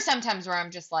there are some times where I'm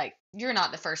just like, you're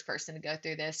not the first person to go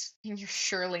through this, and you're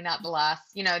surely not the last.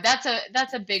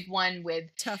 That's a big one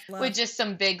Tough with love. just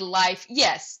some big life.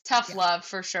 Yes, tough Yeah. love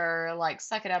for sure. Like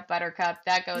suck it up, buttercup.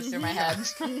 That goes through my Hmm. head.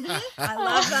 Hmm. I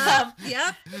love that.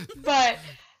 Yep. but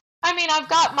I mean, I've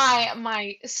got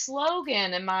my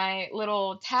slogan and my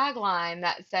little tagline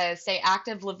that says "Stay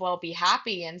active, live well, be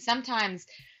happy." And sometimes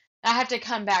I have to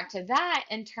come back to that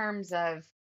in terms of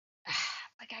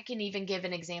like I can even give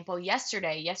an example.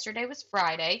 Yesterday was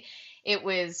Friday. It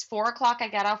was 4 o'clock. I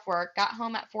got off work, got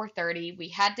home at 4:30. We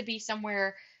had to be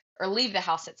somewhere or leave the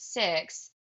house at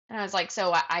 6. And I was like,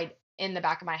 so I in the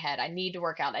back of my head, I need to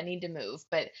work out. I need to move.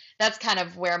 But that's kind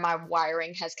of where my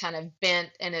wiring has kind of bent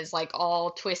and is like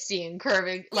all twisty and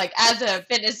curving. Like as a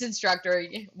fitness instructor,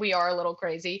 we are a little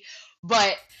crazy,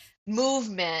 but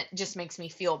movement just makes me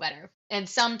feel better. And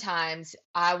sometimes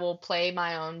I will play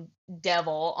my own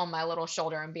devil on my little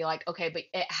shoulder and be like, okay, but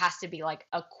it has to be like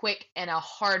a quick and a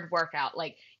hard workout.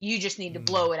 Like you just need to Mm,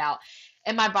 blow it out.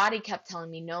 And my body kept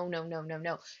telling me, no, no, no, no,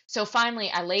 no. So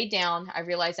finally, I laid down. I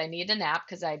realized I needed a nap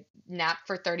because I napped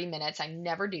for 30 minutes. I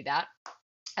never do that.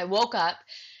 I woke up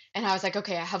and I was like,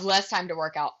 okay, I have less time to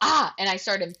work out. And I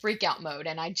started in freak out mode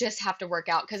and I just have to work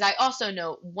out because I also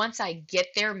know once I get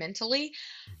there mentally,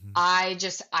 mhm, I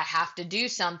have to do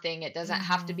something. It doesn't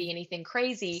have to Mm-hmm. be anything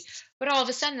crazy. But all of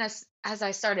a sudden, as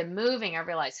I started moving, I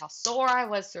realized how sore I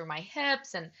was through my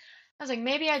hips. And I was like,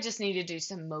 maybe I just need to do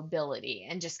some mobility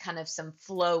and just kind of some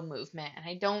flow movement. And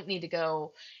I don't need to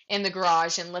go in the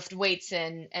garage and lift weights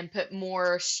and put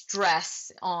more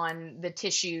stress on the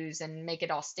tissues and make it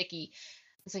all sticky.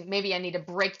 I was like, maybe I need to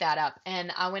break that up.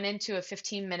 And I went into a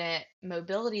 15-minute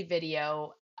mobility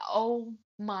video. Oh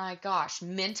my gosh,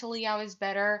 mentally I was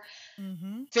better.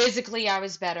 Mm-hmm. Physically, I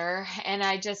was better. And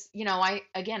I just,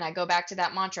 I go back to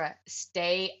that mantra,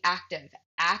 stay active.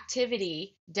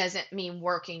 Activity doesn't mean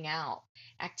working out.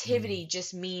 mm, Activity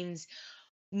just means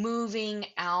moving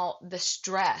out the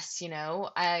stress.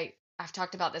 I've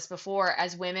talked about this before.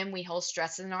 As women, we hold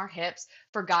stress in our hips.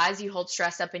 For guys, you hold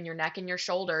stress up in your neck and your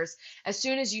shoulders. As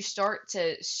soon as you start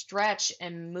to stretch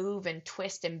and move and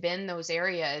twist and bend those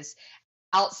areas,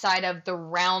 outside of the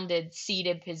rounded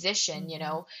seated position,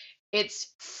 Mm-hmm. it's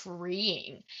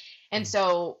freeing. And mm,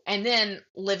 so, and then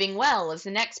living well is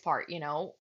the next part.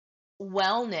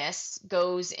 Wellness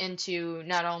goes into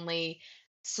not only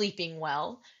sleeping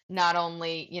well, not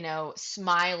only,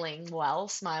 smiling well,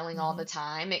 smiling all Mm-hmm. the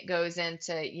time. It goes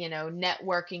into,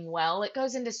 networking well. It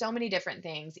goes into so many different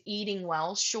things. Eating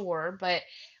well, sure, but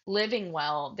living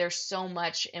well, there's so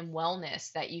much in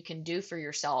wellness that you can do for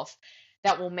yourself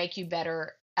that will make you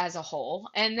better as a whole.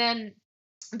 And then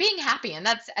being happy, and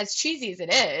that's as cheesy as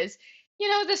it is,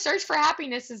 the search for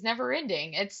happiness is never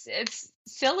ending. It's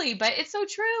silly, but it's so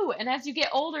true. And as you get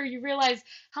older, you realize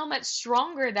how much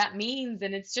stronger that means,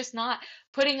 and it's just not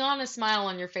putting on a smile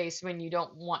on your face when you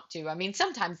don't want to. I mean,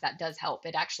 sometimes that does help.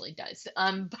 It actually does.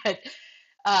 But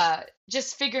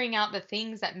just figuring out the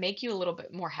things that make you a little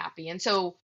bit more happy. And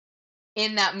so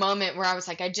in that moment where I was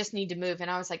like, I just need to move. And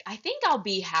I was like, I think I'll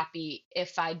be happy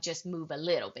if I just move a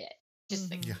little bit, just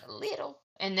like Mm-hmm. yeah. a little.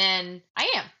 And then I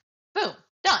am. Boom,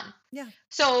 done. Yeah.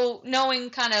 So knowing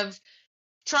kind of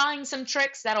trying some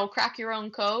tricks that'll crack your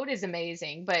own code is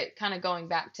amazing. But kind of going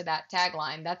back to that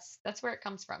tagline, that's where it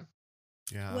comes from.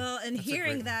 Yeah. Well, and That's a great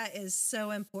hearing one. that is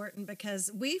so important because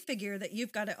we figure that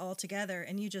you've got it all together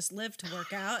and you just live to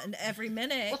work out, and every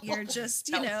minute you're just,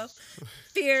 No.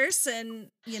 fierce and,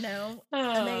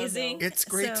 Oh amazing. no. It's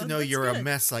great to So know that's you're a good.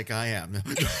 mess like I am.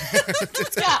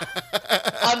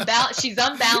 Yeah. She's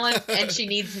unbalanced and she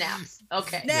needs naps.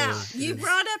 Okay. Now, No, it you is.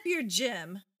 brought up your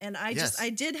gym, and Yes. I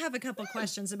did have a couple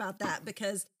questions about that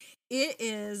because it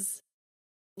is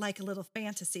like a little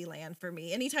fantasy land for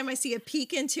me. Anytime I see a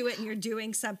peek into it and you're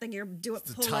doing something, you're doing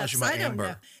The pull Taj ups, I don't know.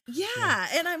 Amber. Yeah. Yeah.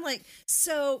 And I'm like,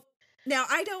 so now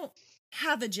I don't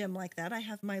have a gym like that. I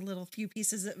have my little few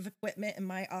pieces of equipment in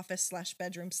my office slash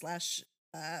bedroom slash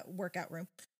workout room.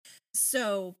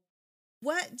 So,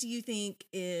 what do you think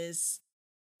is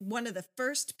one of the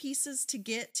first pieces to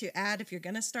get to add if you're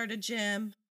going to start a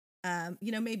gym?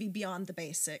 Maybe beyond the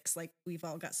basics, like we've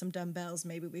all got some dumbbells,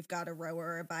 maybe we've got a rower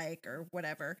or a bike or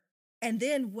whatever. And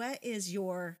then what is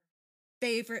your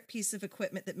favorite piece of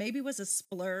equipment that maybe was a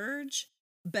splurge,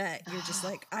 but you're just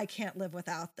like, I can't live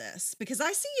without this? Because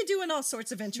I see you doing all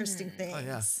sorts of interesting Hmm. Oh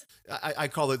yeah. things. I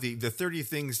call it the 30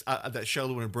 things that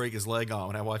Sheldon would break his leg on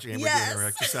when I watch Amber doing her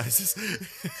Yes. exercises.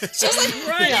 She's like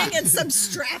running Yeah. and some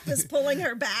strap is pulling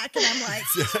her back. And I'm like,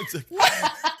 It's like-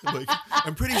 what? I'm like,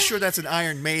 I'm pretty sure that's an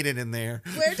Iron Maiden in there.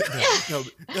 Where do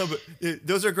No, but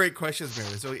those are great questions,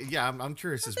 Mary. So yeah, I'm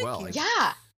curious as thank well. you. Like,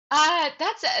 Yeah.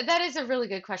 That is a really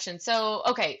good question. So,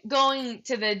 okay, going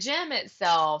to the gym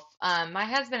itself, my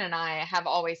husband and I have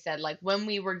always said, like, when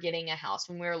we were getting a house,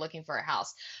 when we were looking for a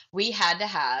house, we had to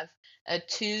have a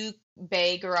two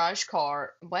bay garage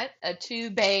car. What? A two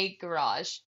bay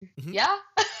garage. Hmm. Yeah.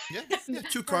 Yeah, I yeah,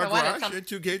 two don't car know why that garage, sounds. yeah,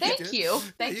 two gates. Thank Yeah, you.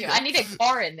 there Thank you you. go. I need a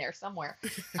car in there somewhere.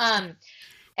 Um,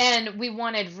 and we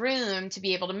wanted room to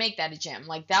be able to make that a gym.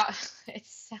 Like that, it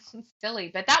sounds silly,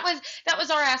 but that was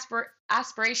our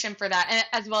aspiration for that, and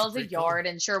as It's well a as a great goal. yard.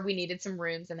 And sure, we needed some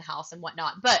rooms in the house and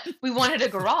whatnot, but we wanted a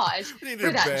garage We needed for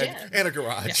a that bed gym. and a Yeah,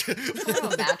 garage.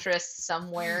 a mattress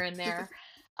somewhere in there.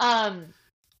 Um,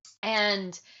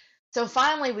 and so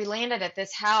finally we landed at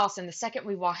this house, and the second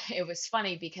we walked, it was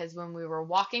funny because when we were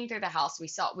walking through the house, we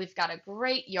saw we've got a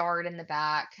great yard in the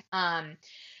back.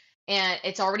 And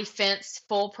it's already fenced,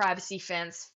 full privacy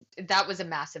fence. That was a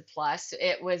massive plus.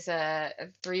 It was a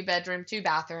 3 bedroom, 2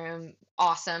 bathroom.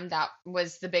 Awesome. That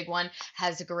was the big one.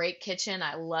 Has a great kitchen.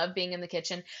 I love being in the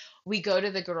kitchen. We go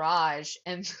to the garage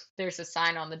and there's a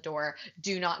sign on the door,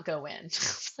 do not go in.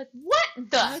 It's like, what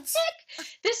the What? heck?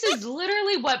 This is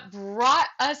literally what brought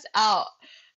us out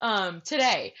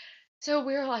today. So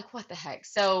we were like, what the heck?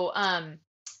 So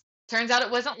turns out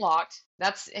it wasn't locked.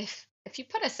 That's if you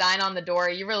put a sign on the door,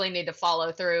 you really need to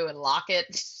follow through and lock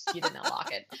it. You didn't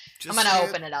lock it. I'm Just gonna saying.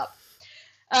 open it up.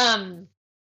 Um,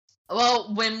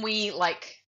 well, when we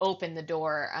like opened the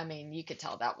door, I mean, you could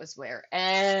tell that was where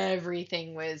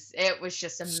everything was. It was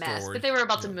just a mess. But Stored. they were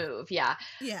about to Yeah. move, yeah.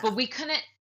 Yeah. But we couldn't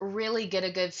really get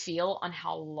a good feel on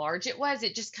how large it was.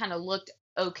 It just kind of looked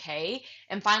okay.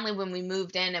 And finally, when we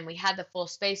moved in and we had the full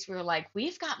space, we were like,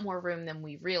 we've got more room than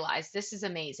we realized. This is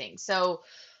amazing. So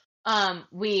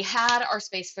we had our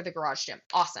space for the garage gym.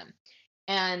 Awesome.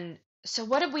 And so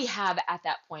what did we have at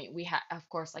that point? We had, of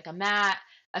course, like a mat,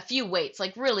 a few weights,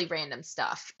 like really random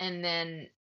stuff. And then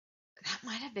that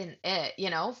might have been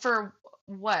it, for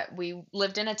what we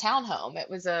lived in a townhome. It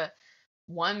was a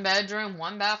 1 bedroom,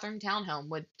 1 bathroom townhome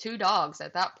with 2 dogs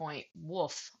at that point.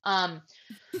 Woof.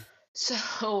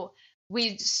 So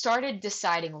we started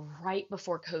deciding right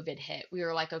before COVID hit. We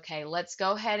were like, okay, let's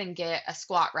go ahead and get a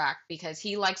squat rack because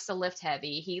he likes to lift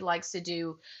heavy. He likes to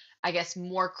do, I guess,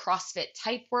 more CrossFit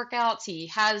type workouts. He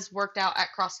has worked out at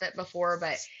CrossFit before,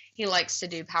 but he likes to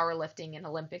do powerlifting and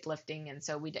Olympic lifting. And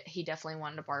so he definitely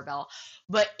wanted a barbell.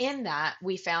 But in that,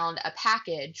 we found a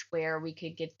package where we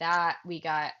could get that. We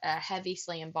got a heavy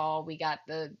slam ball. We got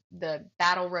the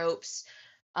battle ropes.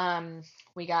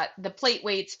 We got the plate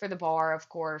weights for the bar, of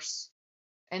course,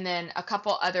 and then a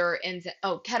couple other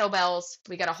kettlebells.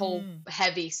 We got a whole Mm.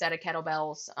 heavy set of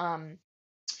kettlebells.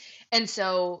 And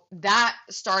so that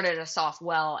started us off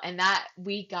well, and that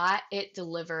we got it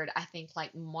delivered, I think,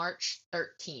 like March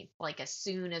 13th, like as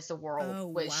soon as the world Oh,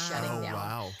 was shutting Oh wow. down.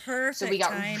 wow. So we Perfect got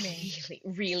timing. really,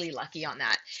 really lucky on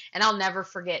that. And I'll never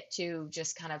forget too,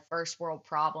 just kind of first world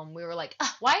problem. We were like,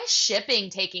 "Ugh, why is shipping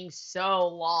taking so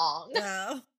long?"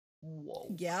 Oh, Whoa.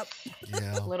 yep.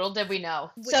 Yeah. Little did we know.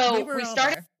 We So were we all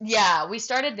started, there. yeah, we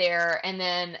started there and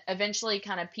then eventually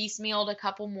kind of piecemealed a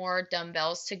couple more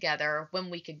dumbbells together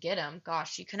when we could get them.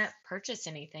 Gosh, you couldn't purchase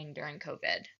anything during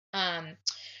COVID.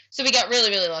 So we got really,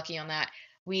 really lucky on that.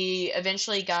 We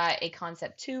eventually got a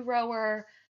Concept 2 rower.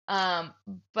 Um,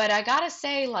 but I gotta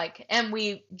say, like, and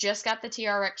we just got the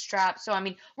TRX strap. So, I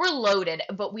mean, we're loaded,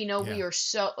 but we know Yeah. we are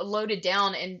so loaded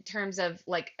down in terms of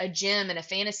like a gym and a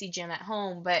fantasy gym at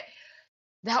home. But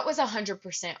that was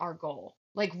 100% our goal.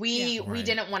 Like Yeah. we Right.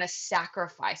 didn't want to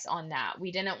sacrifice on that.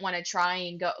 We didn't want to try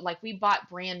and go like we bought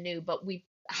brand new, but we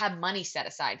had money set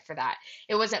aside for that.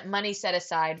 It wasn't money set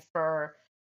aside for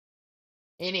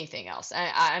anything else.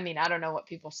 I mean, I don't know what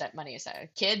people set money aside.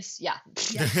 Kids, yeah,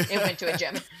 Yeah. it went to a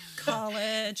gym.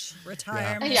 College, Yeah.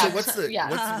 retirement. So Yeah, what's the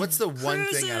yeah. what's the one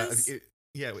thing out of Cruises. it,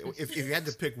 yeah, if you had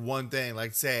to pick one thing,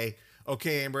 like say,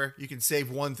 okay, Amber, you can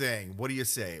save one thing. What do you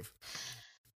save?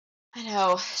 I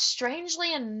know.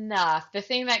 Strangely enough, the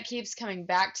thing that keeps coming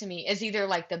back to me is either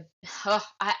like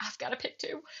I've got to pick two.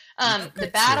 You can The pick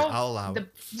two. battle, I'll allow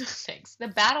it. the thanks, the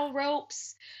battle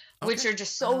ropes, which Okay. are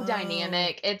just so Oh,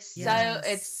 dynamic. It's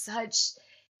yes. such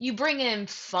you bring in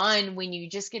fun when you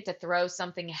just get to throw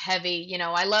something heavy.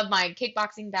 I love my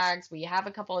kickboxing bags. We have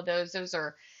a couple of those. Those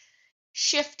are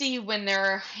shifty when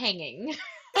they're hanging.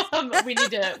 We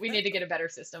need to get a better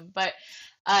system. But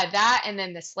that and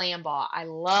then the slam ball. I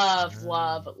love,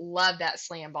 love, Ah, love that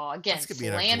slam ball. Again, that's gonna be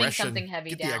an slamming something aggression. heavy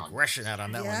Get the down. aggression out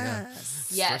on that one. Yeah. Yes.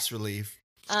 Yes. Stress relief.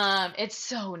 It's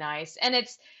so nice. And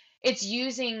it's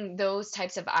using those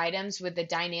types of items with the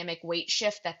dynamic weight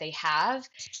shift that they have.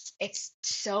 It's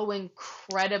so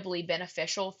incredibly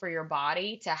beneficial for your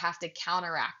body to have to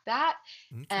counteract that.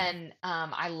 Okay. And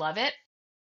I love it.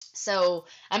 So,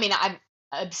 I mean, I'm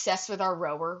obsessed with our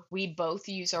rower. We both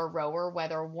use our rower,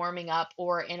 whether warming up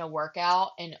or in a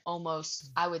workout, and almost,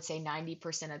 I would say,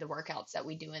 90% of the workouts that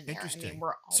we do in there. I mean, Interesting.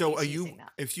 we're So are always you using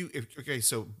that. if okay,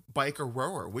 so bike or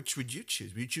rower, which would you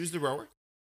choose? Would you choose the rower?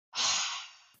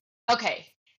 Okay,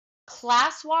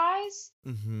 class wise,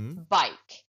 Mm-hmm. bike.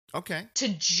 Okay. To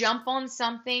jump on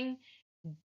something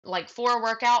like for a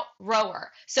workout,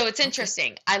 rower. So it's Okay.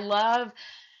 interesting. I love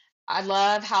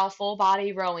how full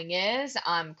body rowing is.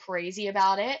 I'm crazy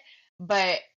about it.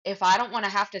 But if I don't want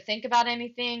to have to think about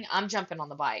anything, I'm jumping on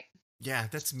the bike. Yeah,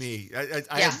 that's me. I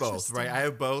Yeah. have both, right? I Interesting.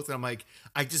 have both, and I'm like,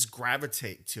 I just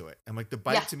gravitate to it. I'm like, the Yeah.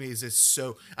 bike to me is just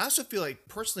so. I also feel like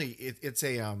personally, it's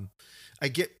a I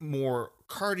get more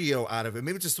cardio out of it.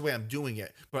 Maybe it's just the way I'm doing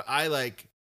it, but I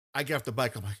get off the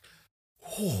bike. I'm like,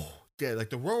 oh, yeah,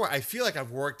 like the rower. I feel like I've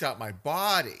worked out my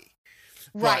body,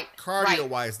 but Right. Right. cardio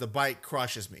wise, the bike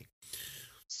crushes me.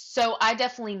 So I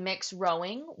definitely mix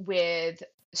rowing with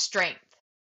strength.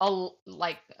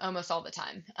 Like almost all the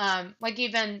time. Like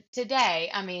even today,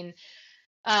 I mean,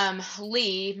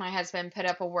 Lee, my husband, put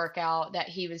up a workout that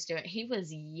he was doing. He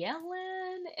was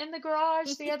yelling in the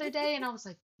garage the other day, and I was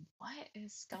like, what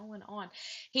is going on?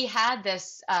 He had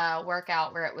this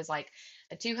workout where it was like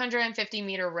a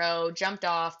 250-meter row, jumped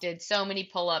off, did so many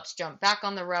pull-ups, jumped back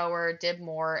on the rower, did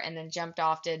more, and then jumped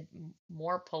off, did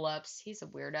more pull-ups. He's a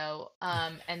weirdo.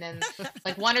 And then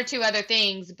like one or two other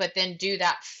things, but then do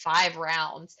that 5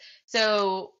 rounds.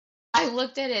 So I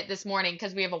looked at it this morning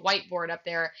because we have a whiteboard up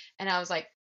there, and I was like,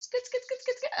 skit, skit, skit,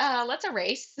 skit, skit. Let's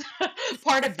erase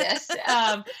part of this.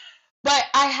 But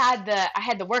I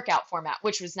had the workout format,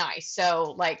 which was nice.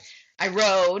 So like I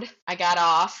rode, I got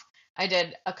off, I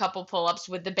did a couple pull-ups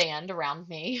with the band around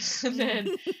me, and then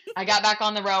I got back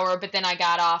on the rower, but then I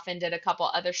got off and did a couple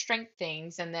other strength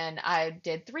things, and then I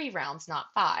did 3 rounds, not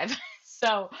five.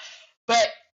 So, but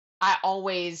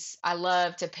I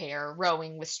love to pair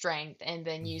rowing with strength and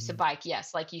then use the Hmm. bike.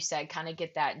 Yes, like you said, kind of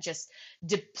get that just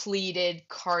depleted Yeah,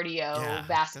 cardio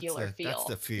vascular that's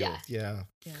the feel. Yeah. feel. Yeah,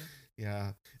 Yeah.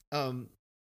 yeah. Um,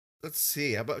 let's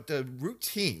see how about the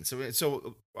routine.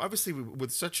 So obviously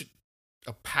with such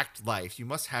a packed life, you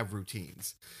must have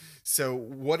routines. So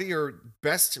what are your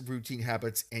best routine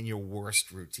habits and your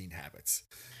worst routine habits?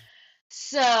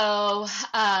 So,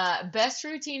 best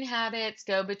routine habits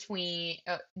go between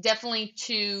definitely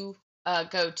two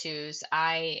go-tos.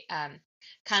 I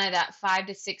kind of that 5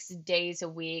 to 6 days a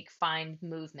week find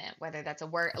movement, whether that's a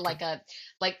work Okay.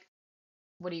 like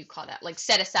what do you call that? Like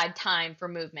set aside time for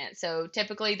movement. So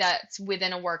typically that's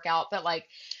within a workout, but like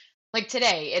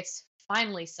today, it's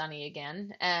finally sunny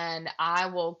again, and I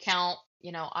will count,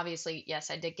 obviously, yes,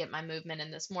 I did get my movement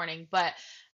in this morning, but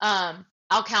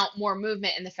I'll count more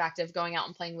movement in the fact of going out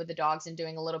and playing with the dogs and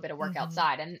doing a little bit of work Hmm.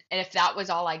 outside. And if that was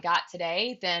all I got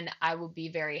today, then I would be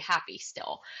very happy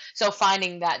still. So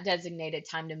finding that designated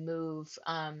time to move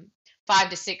 5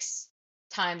 to 6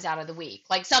 times out of the week,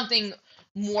 like something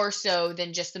more so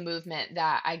than just the movement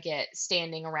that I get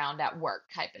standing around at work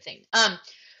type of thing.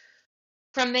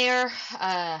 From there,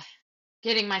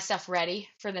 getting myself ready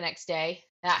for the next day.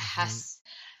 That Hmm. has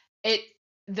it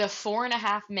the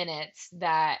 4.5 minutes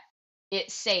that it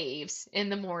saves in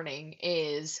the morning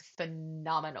is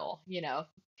phenomenal.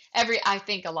 I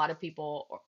think a lot of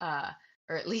people, or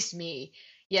at least me,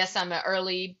 yes, I'm an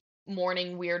early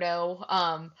morning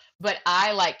weirdo. But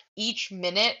I like each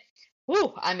minute.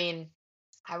 Whoo, I mean,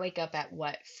 I wake up at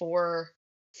what,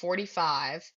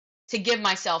 4:45 to give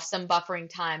myself some buffering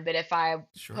time. But if I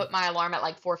Sure. put my alarm at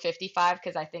like 4:55,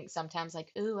 because I think sometimes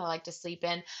like, ooh, I like to sleep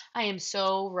in, I am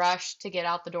so rushed to get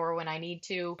out the door when I need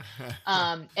to.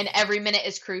 And every minute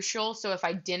is crucial. So if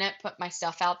I didn't put my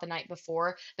stuff out the night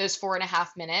before, those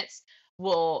 4.5 minutes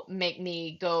will make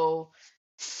me go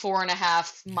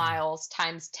 4.5 miles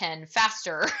times 10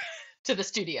 faster to the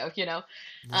studio. Right.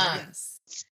 Um, Yes.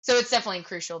 so it's definitely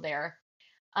crucial there.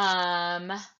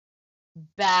 Um,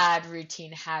 Bad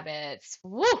routine habits.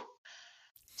 Woo!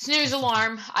 Snooze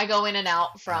alarm. I go in and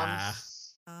out from. Ah,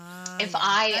 Ah, If yeah.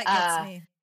 I That gets me.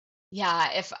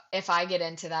 yeah, if I get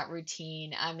into that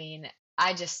routine, I mean,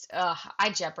 I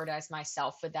jeopardize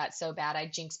myself with that so bad. I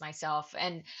jinx myself,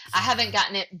 and I haven't yeah.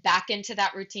 gotten it back into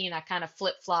that routine. I kind of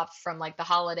flip-flopped from like the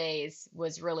holidays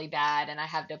was really bad, and I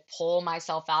had to pull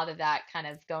myself out of that kind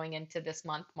of going into this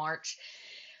month, March.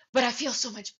 But I feel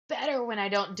so much better when I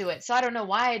don't do it. So I don't know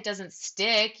why it doesn't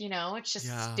stick, it's just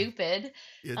Yeah. stupid.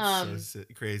 It's so Um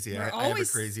crazy. We're I have a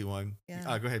always, crazy one.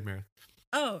 yeah. Go ahead, Mary.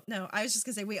 Oh, no. I was just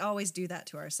going to say, we always do that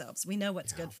to ourselves. We know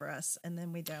what's Yeah. good for us, and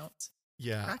then we don't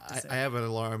Yeah, practice I it. have an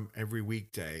alarm every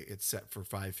weekday. It's set for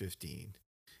 5:15,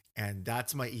 and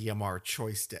that's my EMR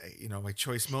choice day. My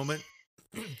choice moment.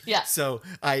 yeah. So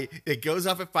it goes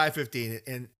off at 5:15,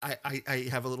 and I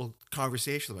have a little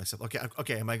conversation with myself.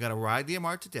 Okay, am I gonna ride the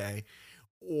EMR today,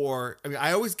 or I mean,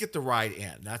 I always get the ride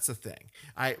in. That's the thing.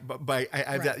 I have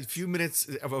that Right. few minutes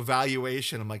of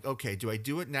evaluation. I'm like, okay, do I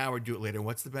do it now or do it later?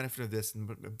 What's the benefit of this and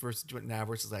versus do it now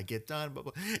versus I get done? Blah,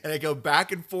 blah. And I go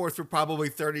back and forth for probably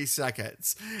 30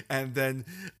 seconds, and then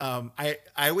I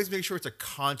always make sure it's a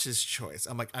conscious choice.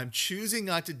 I'm like, I'm choosing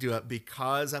not to do it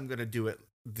because I'm going to do it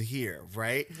here,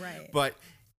 right? Right. But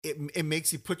it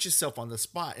makes you put yourself on the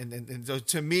spot, and so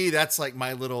to me that's like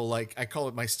my little, like, I call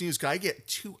it my snooze, because I get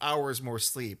 2 hours more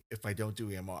sleep if I don't do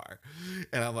EMR,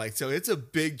 and I'm like, so it's a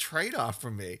big trade-off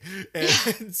for me.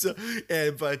 And so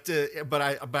but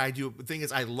I do, the thing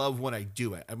is, I love when I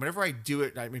do it, and whenever I do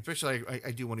it, I mean, especially I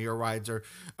do one of your rides or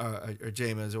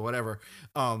James or whatever.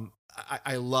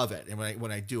 I love it, and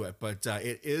when I do it, but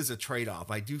it is a trade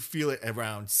off. I do feel it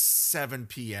around 7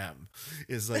 p.m.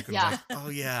 is like, when I'm Yeah. like, oh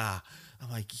yeah, I'm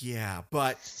like, yeah,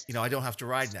 but I don't have to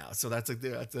ride now, so that's the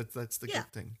Yeah.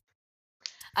 good thing.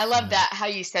 I love Yeah, that how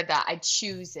you said that. I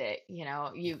choose it.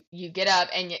 You get up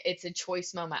and it's a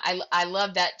choice moment. I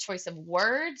love that choice of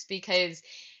words because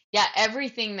yeah,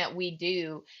 everything that we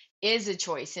do is a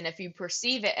choice. And if you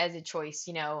perceive it as a choice,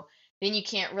 then you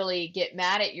can't really get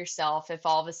mad at yourself if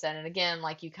all of a sudden, again,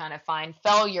 like you kind of find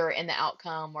failure in the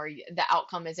outcome, or the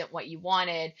outcome isn't what you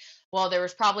wanted. Well, there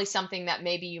was probably something that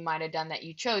maybe you might have done that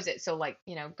you chose it. So like,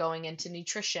 going into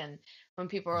nutrition, when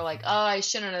people are like, "Oh, I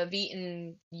shouldn't have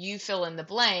eaten," you fill in the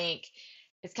blank.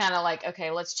 It's kind of like,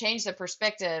 okay, let's change the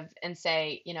perspective and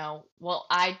say, well,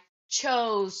 I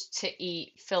chose to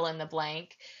eat fill in the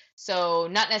blank. So,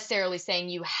 not necessarily saying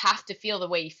you have to feel the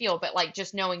way you feel, but like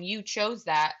just knowing you chose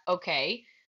that, okay,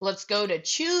 let's go to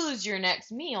choose your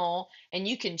next meal, and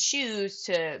you can choose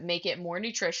to make it more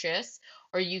nutritious,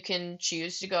 or you can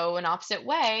choose to go an opposite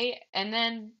way. And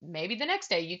then maybe the next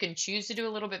day you can choose to do a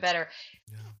little bit better.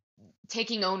 yeah,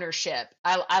 Taking ownership.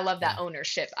 I love that yeah,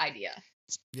 ownership idea.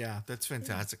 yeah. That's Yeah.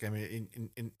 fantastic. I mean,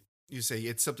 in you say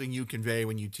it's something you convey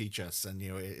when you teach us, and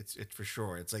it's for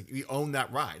sure. It's like we own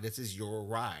that ride. This is your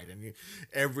ride, and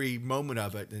every moment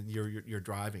of it, and you're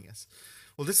driving us.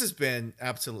 Well, this has been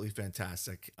absolutely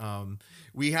fantastic.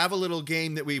 We have a little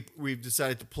game that we've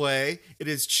decided to play. It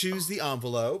is choose Oh, the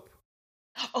envelope.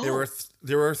 oh,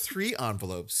 There are three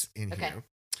envelopes in okay. here,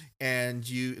 and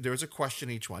there's a question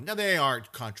each one. Now they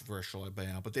aren't controversial by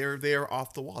now, but they are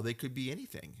off the wall. They could be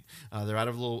anything. They're out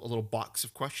of a little box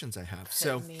of questions I have.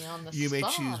 So Putting me on the you may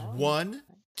spot. choose Oh, one,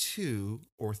 two,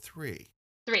 or three.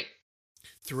 three.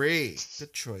 Three.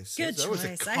 Good choices. Good That was a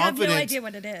choice. I have no confident. idea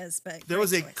what it is, but That great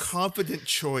was a choice. confident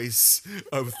choice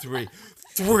of three.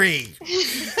 Three.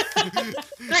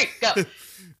 Three. Go.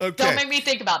 Don't Okay. make me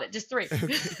think about it. Just three.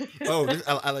 Oh,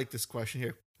 I like this question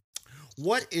here.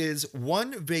 What is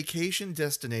one vacation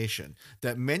destination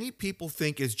that many people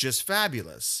think is just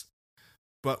fabulous,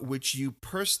 but which you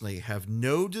personally have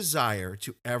no desire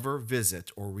to ever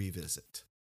visit or revisit?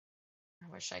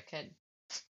 I wish I could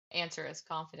answer as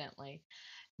confidently.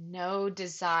 No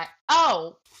desire.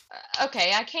 Oh,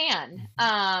 okay, I can.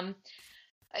 Mhm.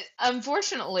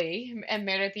 Unfortunately, and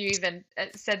Meredith, you even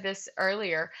said this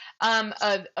earlier,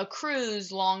 a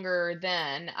cruise longer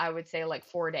than, I would say, like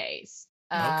 4 days.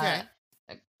 Okay.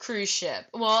 A cruise ship.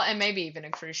 Well, and maybe even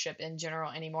a cruise ship in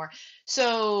general anymore.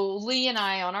 So Lee and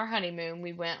I, on our honeymoon,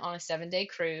 we went on a 7-day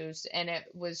cruise, and it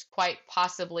was quite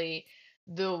possibly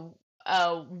the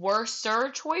worser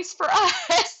choice for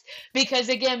us because,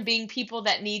 again, being people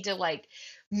that need to like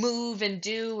move and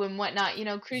do and whatnot,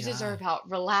 cruises are Yeah. about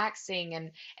relaxing,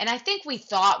 and I think we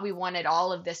thought we wanted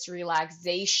all of this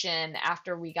relaxation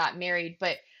after we got married,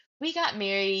 but we got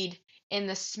married in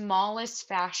the smallest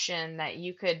fashion that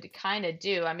you could kind of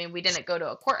do. I mean, we didn't go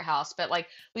to a courthouse, but like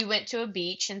we went to a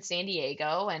beach in San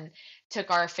Diego and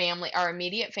took our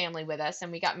immediate family with us,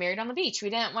 and we got married on the beach. We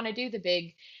didn't want to do the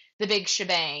big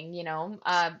shebang,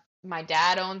 my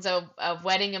dad owns a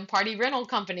wedding and party rental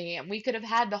company, and we could have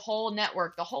had the whole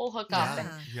network, the whole hookup. Yeah. And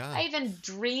Yeah. Yeah. I even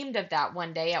dreamed of that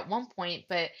one day at one point,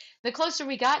 but the closer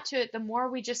we got to it, the more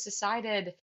we just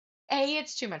decided, A,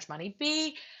 it's too much money.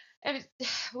 B, it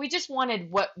we just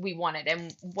wanted what we wanted,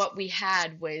 and what we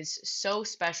had was so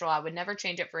special. I would never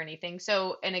change it for anything.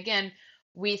 So, and again,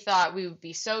 we thought we would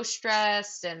be so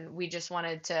stressed, and we just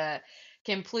wanted to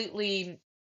completely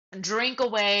drink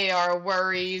away our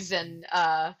worries, and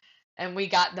we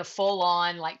got the full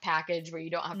on like package where you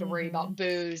don't have to worry Mm-hmm. about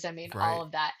booze. I mean, all Right.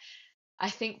 of that. I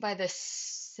think by the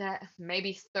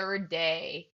maybe third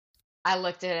day, I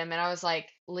looked at him and I was like,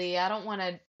 Lee, I don't want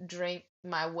to drink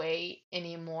my weight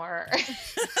anymore.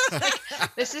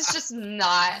 Like, this is just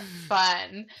not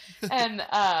fun. And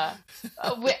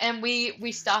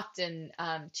we stopped in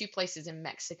two places in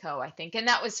Mexico, I think, and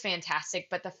that was fantastic.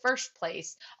 But the first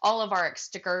place, all of our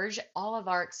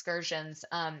excursions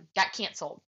got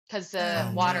canceled because Oh no.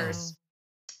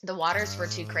 the waters were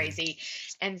too Oh, crazy.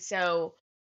 And so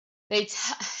they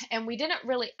and we didn't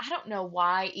really, I don't know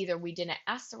why, either we didn't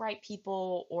ask the right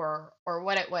people or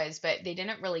what it was, but they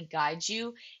didn't really guide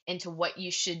you into what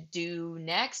you should do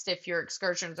next if your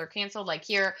excursions are canceled. Like,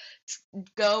 here,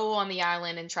 go on the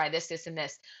island and try this and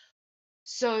this.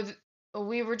 So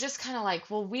we were just kind of like,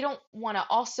 well, we don't want to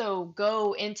also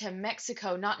go into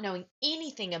Mexico not knowing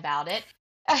anything about it.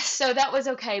 So that was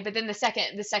okay. But then the second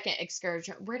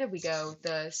excursion, where did we go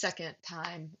the second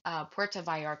time? Puerto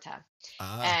Vallarta.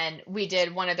 ah, And we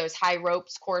did one of those high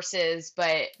ropes courses,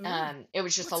 but Ooh. it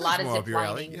was just that a sounds lot of more zip up your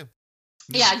alley. lining. Yeah. Mhm.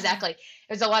 Yeah, exactly. It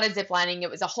was a lot of zip lining. It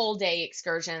was a whole day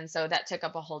excursion, so that took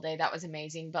up a whole day. That was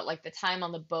amazing. But like the time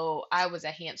on the boat, I was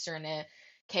a hamster in a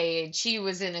cage. He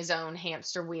was in his own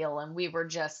hamster wheel, and we were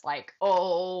just like,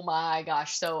 oh my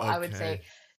gosh. So I would say Okay.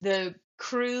 the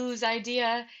cruise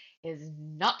idea is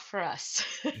not for us.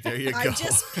 There you I'm go.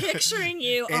 just picturing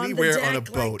you on the Anywhere on a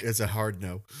deck, boat like, is a hard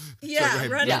no. So go yeah, ahead.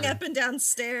 running Yeah. up and down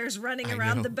stairs, running I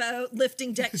around know. the boat,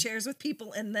 lifting deck chairs with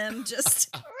people in them.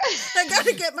 Just, I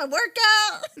gotta get my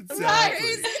workout. I'm going Right.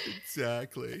 Exactly. crazy.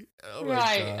 Exactly. Oh my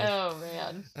Right. gosh. Oh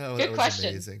man. Oh, that Good was question.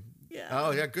 amazing. Yeah.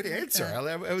 Oh yeah, good I like answer. that.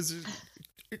 I was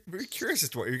very curious as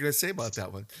to what you're going to say about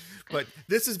that one. But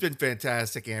this has been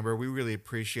fantastic, Amber. We really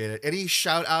appreciate it. Any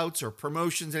shout outs or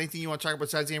promotions, anything you want to talk about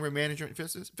besides Amber Management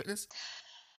Fitness?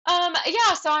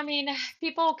 Yeah, so I mean,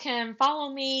 people can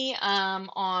follow me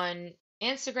on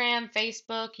Instagram,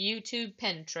 Facebook, YouTube,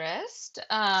 Pinterest,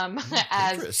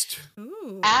 as Pinterest.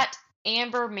 Ooh. at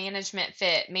Amber Management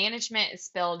Fit. Management is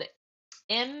spelled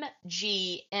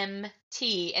MGMT,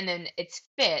 and then it's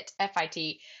fit,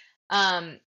 FIT.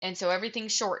 And so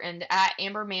everything's shortened at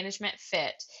Amber Management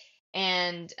Fit.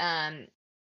 And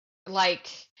like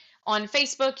on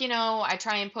Facebook, I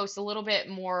try and post a little bit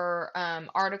more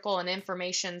article and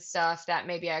information stuff that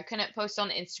maybe I couldn't post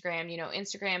on Instagram.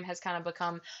 Instagram has kind of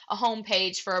become a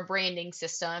homepage for a branding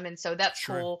system, and so that's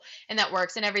Sure. cool and that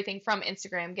works. And everything from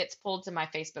Instagram gets pulled to my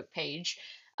Facebook page.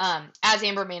 As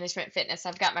Amber Management Fitness,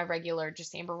 I've got my regular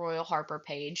just Amber Royal Harper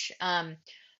page.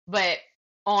 But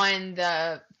on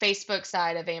the Facebook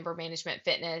side of Amber Management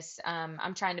Fitness,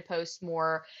 I'm trying to post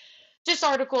more just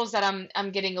articles that I'm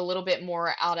getting a little bit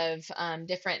more out of,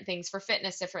 different things for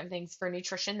fitness, different things for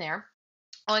nutrition there.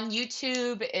 On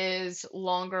YouTube is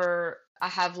longer. I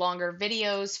have longer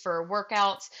videos for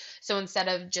workouts. So instead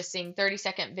of just seeing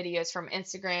 30-second videos from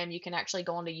Instagram, you can actually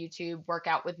go onto YouTube, work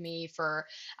out with me for,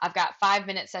 I've got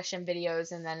 5-minute session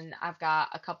videos, and then I've got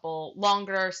a couple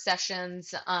longer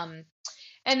sessions.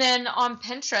 And then on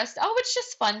Pinterest, oh, it's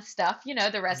just fun stuff, the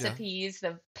Yeah. recipes,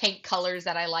 the paint colors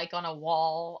that I like on a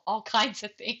wall, all kinds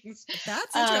of things.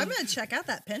 That's interesting. I'm Um, going to check out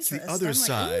that It's the Pinterest. other I'm like,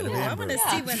 side of ooh, I want Amber. to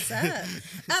see yeah. what's up.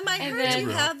 I And heard you then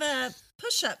have a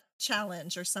push-up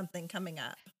challenge or something coming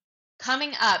up.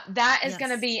 coming up, that is going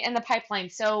to Yes. be in the pipeline.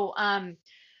 So,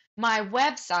 my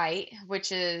website,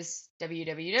 which is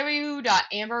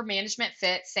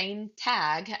www.ambermanagementfit, same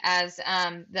tag as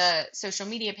the social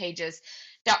media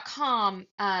pages.com.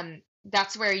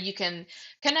 That's where you can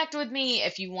connect with me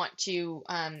if you want to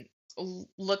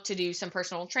look to do some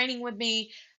personal training with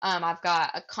me. I've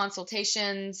got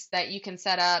consultations that you can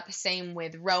set up. Same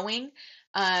with rowing.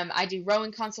 I do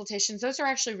rowing consultations. Those are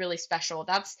actually really special.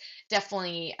 That's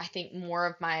definitely, I think, more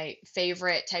of my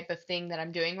favorite type of thing that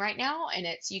I'm doing right now. And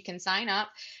it's, you can sign up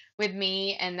with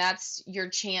me, and that's your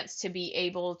chance to be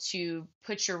able to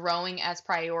put your rowing as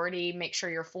priority, make sure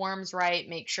your form's right,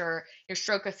 make sure your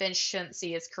stroke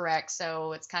efficiency is correct.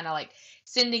 So it's kind of like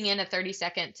sending in a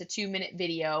 30-second to 2-minute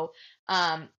video.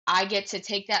 I get to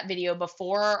take that video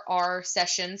before our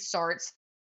session starts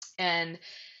and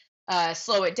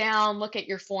slow it down, look at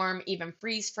your form, even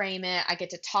freeze frame it. I get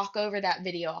to talk over that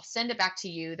video. I'll send it back to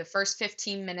you the first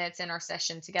 15 minutes in our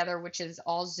session together, which is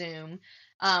all Zoom.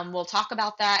 We'll talk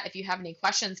about that if you have any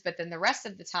questions, but then the rest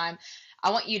of the time,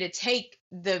 I want you to take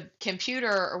the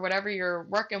computer or whatever you're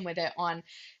working with it on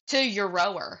to your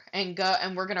rower and go,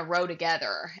 and we're going to row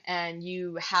together. And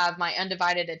you have my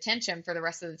undivided attention for the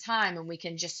rest of the time, and we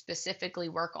can just specifically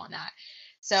work on that.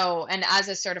 So, and as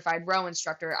a certified row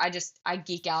instructor, I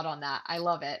geek out on that. I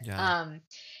love it. Yeah.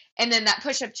 And then that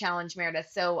push-up challenge, Meredith.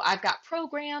 So I've got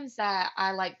programs that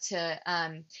I like to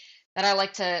that I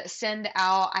like to send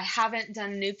out. I haven't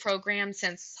done a new program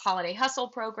since Holiday Hustle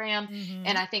program, and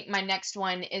Mm-hmm. I think my next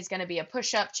one is going to be a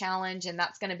push-up challenge, and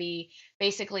that's going to be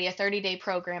basically a 30-day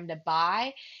program to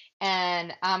buy.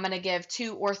 And I'm going to give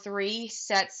 2 or 3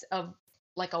 sets of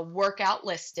like a workout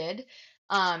listed,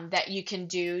 that you can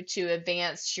do to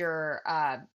advance your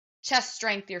chest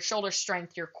strength, your shoulder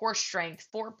strength, your core strength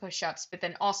for push-ups, but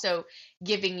then also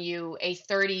giving you a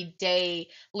 30-day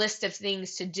list of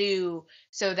things to do,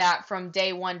 so that from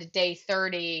day 1 to day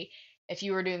 30, if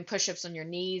you were doing push-ups on your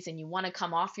knees and you want to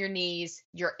come off your knees,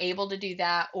 you're able to do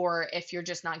that. Or if you're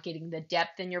just not getting the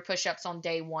depth in your push-ups on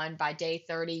day 1, by day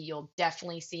 30 you'll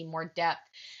definitely see more depth.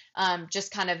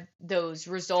 Just kind of those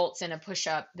results in a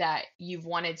push-up that you've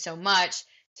wanted so much,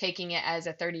 taking it as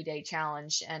a 30-day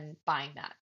challenge and buying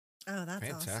that. Oh, that's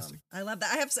Fantastic. awesome. I love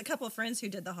that. I have a couple of friends who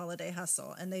did the holiday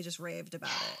hustle and they just raved about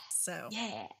it. So,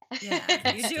 Yeah. yeah, you're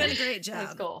That's doing cool. a great It was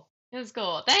job. cool. It was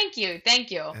cool. Thank you.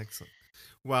 Thank you. Excellent.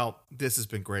 Well, this has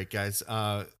been great, guys.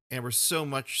 Amber, so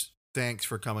much thanks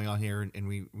for coming on here, and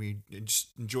we just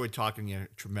enjoyed talking to you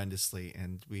tremendously,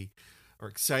 and we are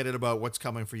excited about what's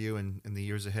coming for you in the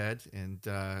years ahead, and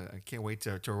I can't wait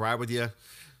to ride with you,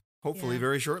 hopefully Yeah.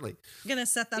 very shortly. I'm going to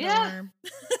set that Yeah. alarm.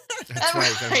 That's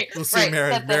right. Right, We'll see right.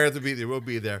 Meredith. Set the- Meredith will be there. We'll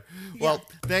be there. Yeah. Well,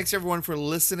 thanks everyone for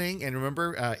listening. And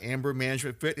remember, Amber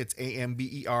Management Fit, it's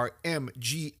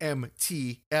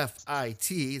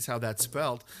AMBERMGMTFIT is how that's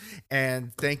spelled.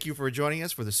 And thank you for joining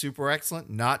us for the super excellent,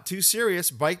 not too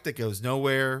serious Bike That Goes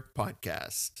Nowhere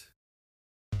podcast.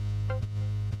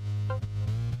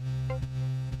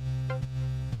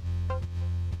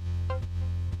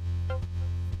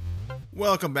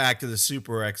 Welcome back to the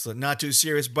super excellent, not too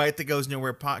serious Bite That Goes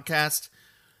Nowhere podcast.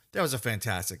 That was a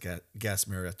fantastic guest,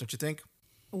 Meredith, don't you think?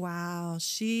 Wow,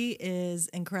 she is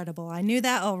incredible. I knew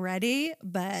that already,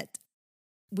 but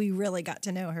we really got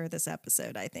to know her this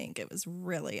episode. I think it was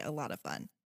really a lot of fun.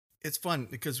 It's fun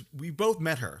because we both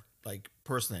met her, like,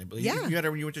 personally. But Yeah. you met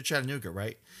her when you went to Chattanooga,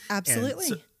 right? And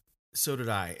Absolutely. so did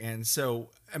I. And so,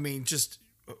 I mean, just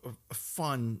a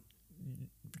fun,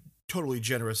 totally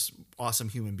generous, awesome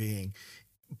human being.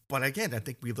 But again, I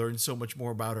think we learned so much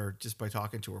more about her just by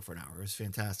talking to her for an hour. It was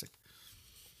fantastic.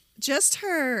 Just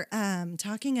her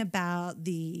talking about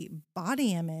the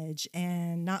body image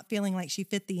and not feeling like she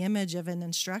fit the image of an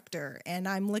instructor. And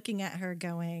I'm looking at her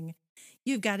going,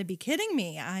 you've got to be kidding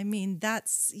me. I mean,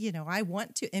 that's, I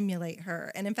want to emulate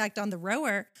her. And in fact, on the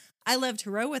rower, I love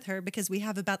to row with her because we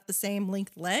have about the same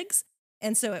length legs.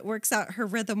 And so it works out, her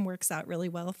rhythm works out really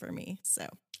well for me. So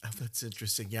Oh, that's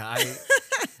interesting. Yeah,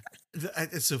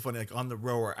 it's so funny. Like on the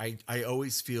rower, I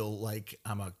always feel like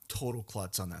I'm a total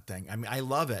klutz on that thing. I mean, I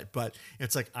love it, but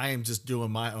it's like I am just doing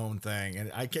my own thing,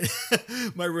 and I can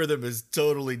my rhythm is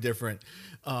totally different.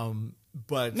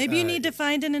 But maybe you need to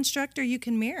find an instructor you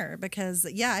can mirror because,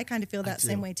 yeah, I kind of feel that do.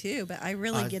 same way too. But I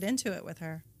really get into it with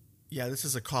her. Yeah, this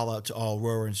is a call out to all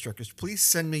rower instructors. Please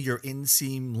send me your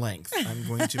inseam length. I'm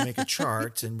going to make a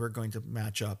chart, and we're going to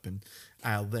match up, and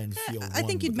I'll then feel. I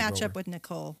think you'd match rower. up with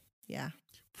Nicole. Yeah.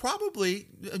 Probably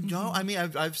no. I mean,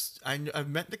 I've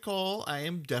met Nicole. I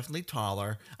am definitely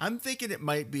taller. I'm thinking it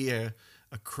might be a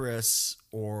Chris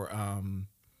or I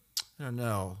don't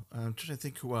know. I'm trying to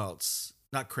think who else.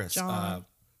 Not Chris. John.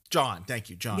 John. Thank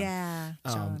you, John. Yeah.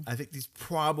 John. I think he's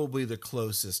probably the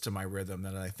closest to my rhythm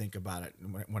that I think about it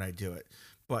when I do it.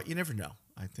 But you never know.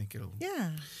 I think it'll.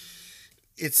 Yeah.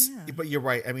 But you're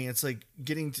right. I mean, it's like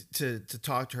getting to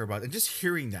talk to her about it and just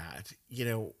hearing that.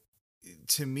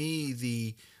 To me,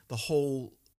 the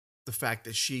fact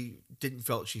that she didn't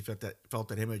felt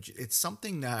that image. It's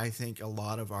something that I think a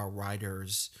lot of our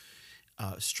riders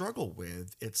struggle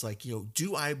with. It's like,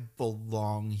 do I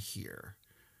belong here?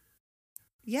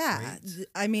 Yeah. Right?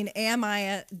 I mean, am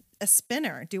I a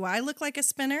spinner? Do I look like a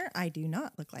spinner? I do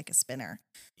not look like a spinner.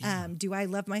 Yeah. Do I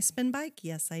love my spin bike?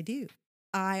 Yes, I do.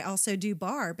 I also do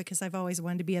bar because I've always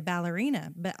wanted to be a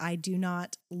ballerina, but I do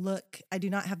not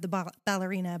have the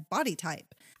ballerina body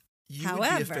type. You would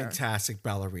However, be a fantastic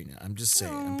ballerina. I'm just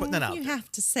saying. I'm putting that out You there. have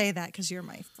to say that because you're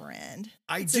my friend.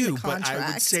 I It's in the do, but I would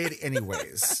contract. say it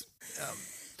anyways.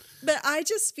 But I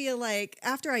just feel like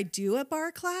after I do a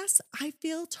bar class, I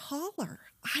feel taller.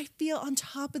 I feel on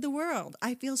top of the world.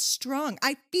 I feel strong.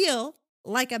 I feel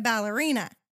like a ballerina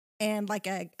and like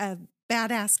a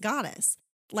badass goddess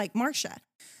like Marsha.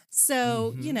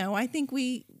 So, I think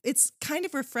it's kind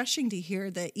of refreshing to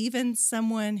hear that even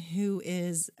someone who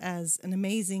is as an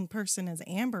amazing person as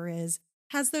Amber is,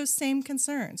 has those same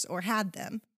concerns or had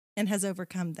them and has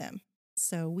overcome them.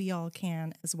 So we all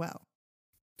can as well.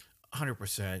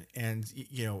 100%. And,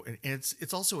 and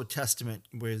it's also a testament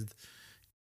with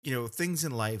things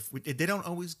in life, they don't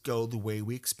always go the way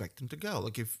we expect them to go.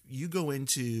 Like if you go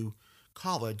into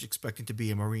college expecting to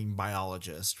be a marine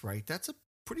biologist, right? That's a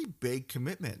pretty big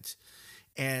commitment.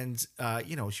 And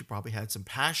she probably had some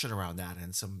passion around that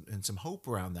and some hope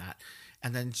around that.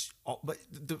 And then, but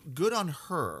the good on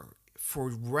her for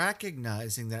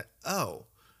recognizing that, oh,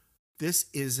 this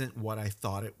isn't what I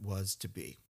thought it was to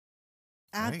be.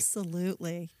 Right?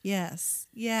 Absolutely. Yes.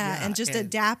 Yeah. Yeah, And just and-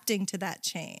 adapting to that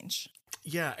change.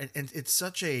 Yeah, and it's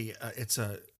such it's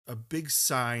a big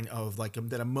sign of like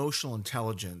that emotional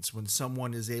intelligence when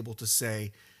someone is able to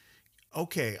say,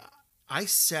 okay, I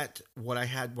set what I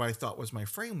thought was my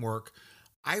framework.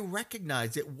 I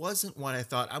recognize it wasn't what I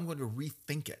thought. I'm going to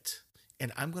rethink it,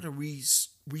 and I'm going to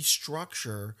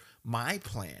restructure my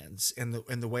plans and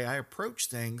the way I approach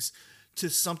things to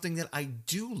something that I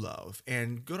do love.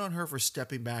 And good on her for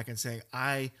stepping back and saying,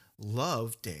 I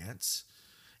love dance.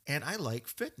 And I like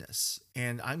fitness,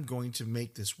 and I'm going to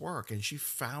make this work. And she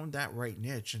found that right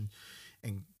niche,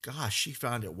 and gosh, she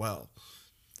found it well.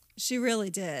 She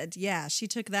really did. Yeah. She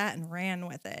took that and ran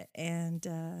with it.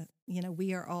 And,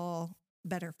 we are all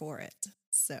better for it.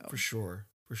 So For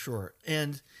sure.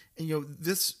 And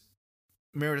this,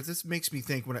 Meredith, this makes me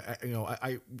think when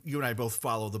you and I both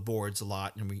follow the boards a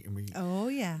lot, and we Oh,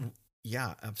 yeah.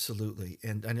 yeah, absolutely.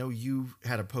 And I know you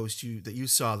had a post that you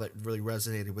saw that really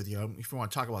resonated with you. If you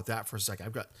want to talk about that for a second,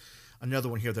 I've got another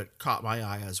one here that caught my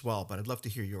eye as well, but I'd love to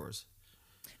hear yours.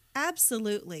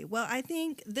 Absolutely. Well, I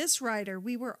think this writer,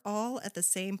 we were all at the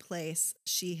same place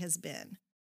she has been.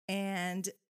 And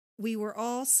we were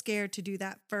all scared to do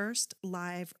that first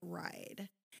live ride.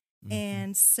 Mm-hmm.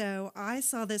 And so I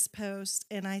saw this post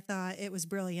and I thought it was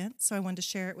brilliant. So I wanted to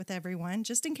share it with everyone,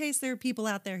 just in case there are people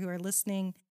out there who are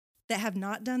listening that have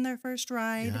not done their first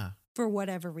ride for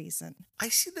whatever reason. I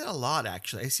see that a lot,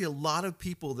 actually. I see a lot of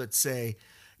people that say,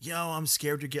 I'm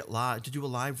scared to do a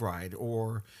live ride,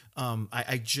 or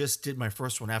I just did my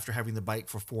first one after having the bike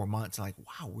for 4 months. I'm like,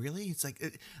 wow, really? It's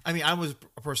like, I was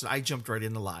a person, I jumped right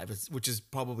into live, which is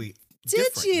probably Did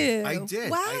different. you? I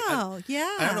did. Wow.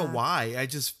 Yeah. I don't know why. I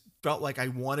just felt like I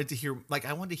wanted to hear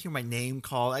my name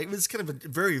called. It was kind of a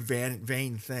very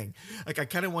vain thing. Like I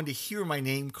kind of wanted to hear my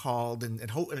name called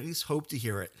and hope, and at least hope to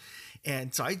hear it.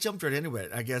 And so I jumped right into it.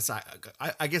 I guess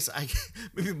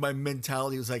maybe my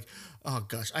mentality was like, oh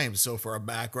gosh, I am so far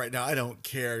back right now. I don't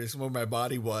care. It's where my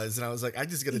body was. And I was like, I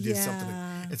just got to do something.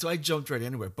 And so I jumped right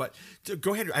into it. But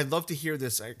go ahead. I'd love to hear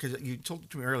this because you told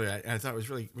it to me earlier. And I thought it was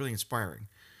really, really inspiring.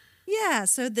 Yeah.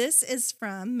 So this is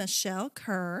from Michelle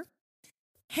Kerr.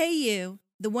 Hey, you,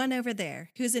 the one over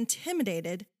there who's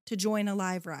intimidated to join a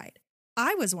live ride.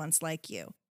 I was once like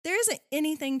you. There isn't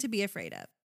anything to be afraid of.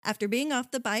 After being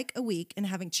off the bike a week and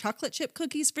having chocolate chip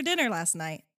cookies for dinner last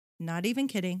night, not even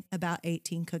kidding, about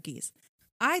 18 cookies,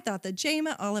 I thought the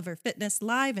Jama Oliver Fitness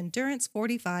Live Endurance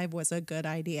 45 was a good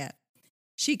idea.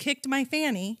 She kicked my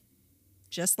fanny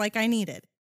just like I needed.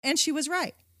 And she was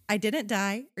right. I didn't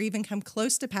die or even come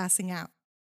close to passing out.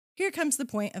 Here comes the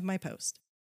point of my post.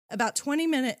 About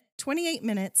 28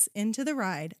 minutes into the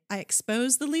ride, I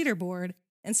exposed the leaderboard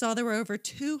and saw there were over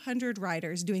 200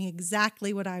 riders doing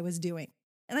exactly what I was doing.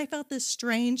 And I felt this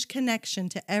strange connection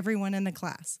to everyone in the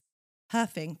class,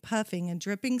 huffing, puffing, and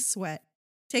dripping sweat,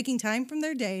 taking time from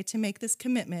their day to make this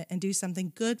commitment and do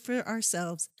something good for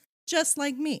ourselves, just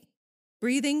like me.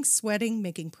 Breathing, sweating,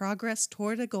 making progress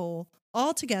toward a goal,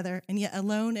 all together and yet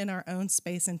alone in our own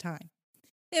space and time.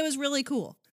 It was really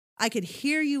cool. I could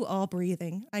hear you all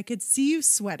breathing. I could see you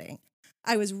sweating.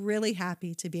 I was really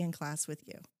happy to be in class with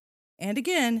you. And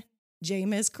again,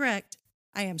 Jama is correct.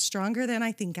 I am stronger than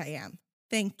I think I am.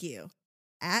 Thank you.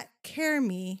 At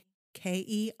Kermi,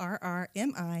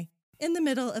 Kerrmi, in the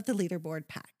middle of the leaderboard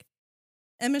pack.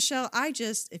 And Michelle,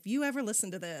 if you ever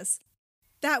listen to this,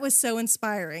 that was so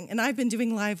inspiring. And I've been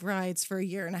doing live rides for 1.5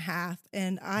 years.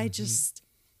 And I just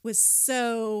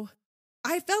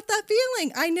I felt that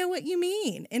feeling. I know what you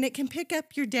mean. And it can pick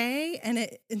up your day and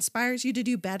it inspires you to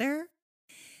do better.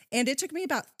 And it took me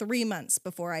about 3 months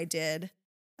before I did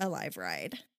a live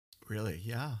ride. Really?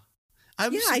 Yeah.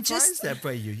 I'm surprised that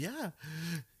by you. Yeah.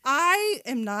 I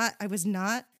was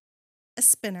not a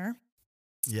spinner.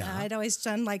 Yeah. I'd always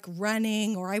done like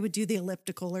running, or I would do the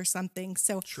elliptical or something.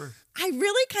 So Sure. I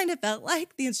really kind of felt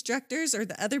like the instructors or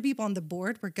the other people on the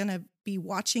board were going to be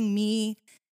watching me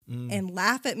and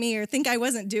laugh at me or think I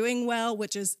wasn't doing well,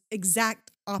 which is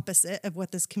exact opposite of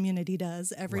what this community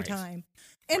does every time.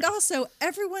 And also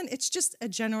everyone, it's just a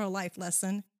general life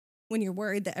lesson when you're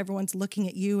worried that everyone's looking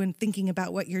at you and thinking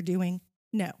about what you're doing.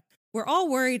 No, we're all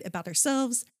worried about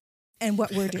ourselves and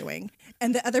what we're doing,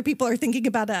 and the other people are thinking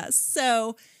about us.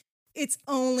 So it's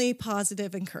only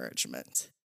positive encouragement.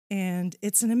 And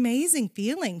it's an amazing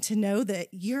feeling to know that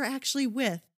you're actually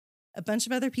with a bunch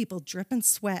of other people dripping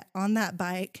sweat on that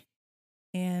bike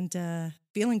and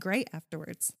feeling great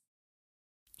afterwards.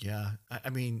 Yeah, I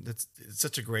mean that's it's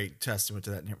such a great testament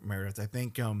to that, Meredith. I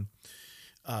think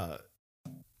uh,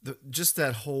 just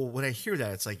that whole when I hear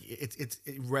that, it's like it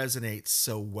resonates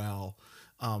so well.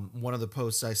 One of the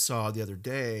posts I saw the other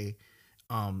day,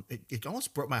 it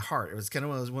almost broke my heart. It was kind of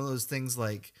one of those things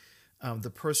like the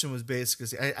person was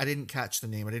basically I didn't catch the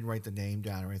name, I didn't write the name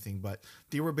down or anything, but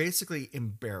they were basically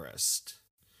embarrassed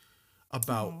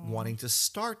about wanting to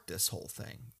start this whole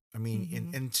thing. I mean,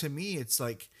 and to me, it's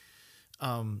like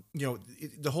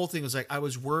the whole thing was like I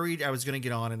was worried I was going to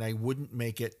get on and I wouldn't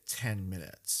make it 10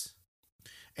 minutes.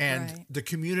 And Right. the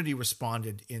community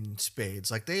responded in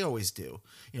spades like they always do.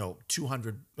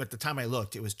 200 at the time I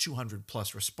looked, it was 200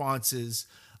 plus responses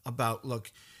about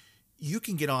look, you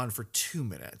can get on for 2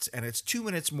 minutes and it's 2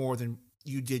 minutes more than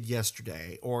you did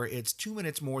yesterday or it's 2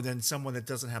 minutes more than someone that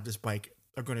doesn't have this bike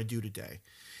are going to do today.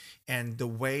 And the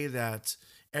way that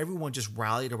everyone just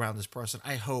rallied around this person,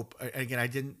 I hope. Again, I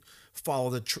didn't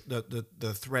follow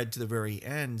the thread to the very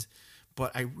end,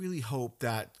 but I really hope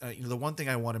that the one thing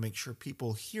I want to make sure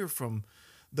people hear from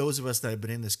those of us that have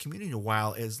been in this community a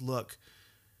while is, look,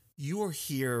 you are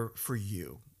here for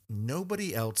you,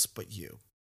 nobody else but you.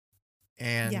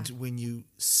 Yeah. And when you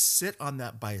sit on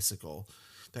that bicycle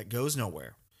that goes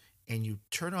nowhere and you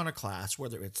turn on a class,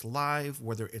 whether it's live,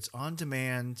 whether it's on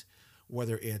demand,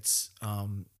 whether it's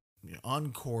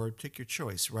encore, take your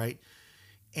choice, right?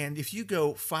 And if you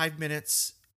go 5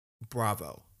 minutes,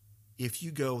 bravo. If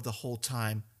you go the whole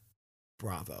time,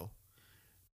 bravo.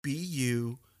 Be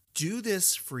you. Do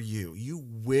this for you. You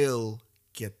will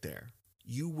get there.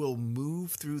 You will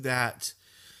move through that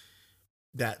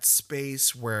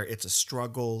space where it's a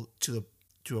struggle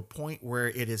to a point where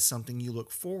it is something you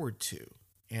look forward to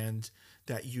and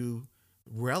that you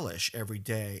relish every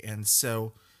day. And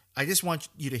so I just want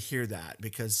you to hear that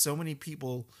because so many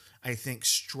people I think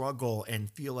struggle and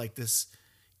feel like it's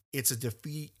a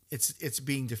defeat. It's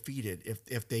being defeated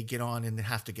if they get on and they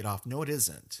have to get off. No, it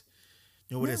isn't.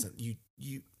 No, it No. isn't.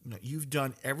 You've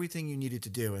done everything you needed to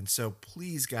do. And so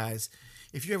please, guys,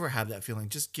 if you ever have that feeling,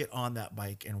 just get on that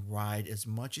bike and ride as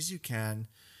much as you can.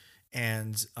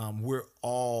 And we're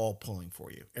all pulling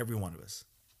for you, every one of us.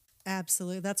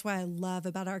 Absolutely. That's why I love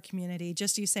about our community.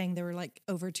 Just you saying there were like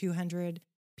over 200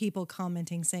 people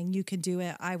commenting saying you could do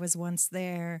it. I was once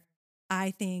there.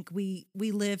 I think we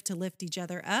live to lift each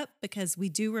other up because we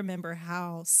do remember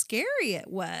how scary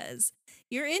it was.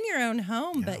 You're in your own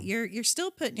home, but you're still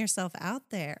putting yourself out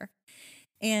there.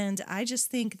 And I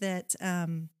just think that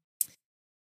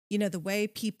the way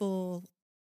people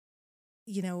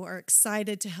are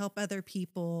excited to help other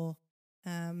people.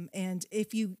 And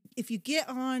if you get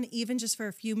on even just for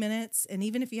a few minutes, and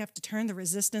even if you have to turn the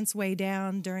resistance way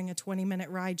down during a 20-minute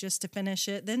ride just to finish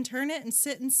it, then turn it and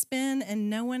sit and spin, and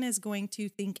no one is going to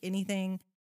think anything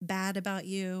bad about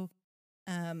you.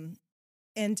 And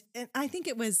I think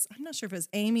I'm not sure if it was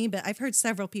Amy, but I've heard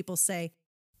several people say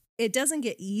it doesn't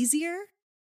get easier.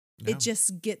 No. It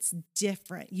just gets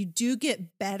different. You do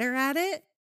get better at it,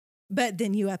 but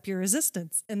then you up your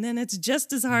resistance. And then it's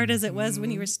just as hard as it was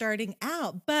when you were starting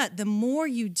out. But the more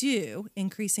you do,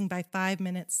 increasing by 5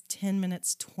 minutes, 10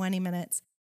 minutes, 20 minutes,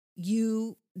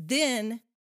 you then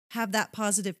have that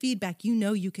positive feedback. You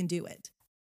know you can do it.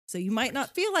 So you might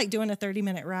not feel like doing a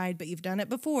 30-minute ride, but you've done it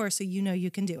before, so you know you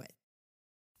can do it.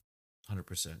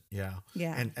 100%. Yeah.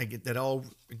 Yeah. And I get that all,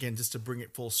 again, just to bring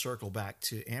it full circle back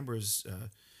to Amber's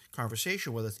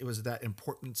conversation with us, it was that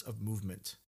importance of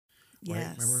movement. Right?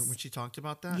 Yes. Remember when she talked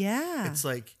about that? Yeah. It's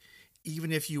like,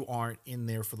 even if you aren't in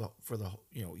there for the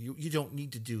you don't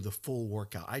need to do the full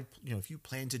workout. If you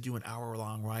plan to do an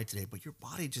hour-long ride today, but your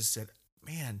body just said,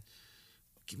 man,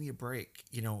 give me a break.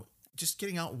 Just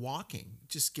getting out walking,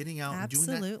 just getting out and doing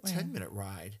that Absolutely. 10-minute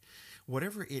ride,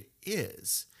 whatever it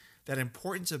is, that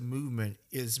importance of movement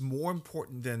is more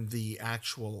important than the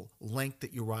actual length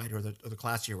that you ride or the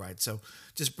class you ride. So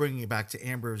just bringing it back to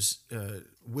Amber's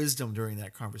wisdom during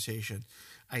that conversation,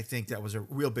 I think that was a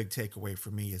real big takeaway for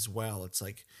me as well. It's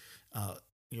like,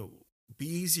 be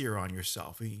easier on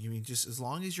yourself. You mean, just as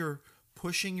long as you're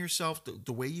pushing yourself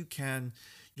the way you can,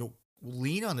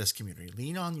 lean on this community,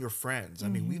 lean on your friends. I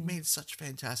mean, we've made such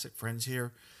fantastic friends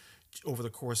here over the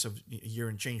course of a year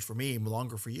and change for me,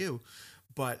 longer for you.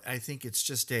 But I think it's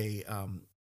just a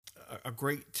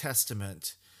great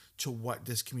testament to what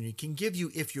this community can give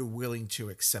you if you're willing to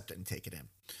accept it and take it in.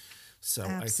 So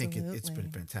I think it's been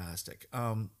Absolutely. fantastic.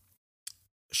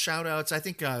 Shout outs. I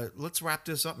think let's wrap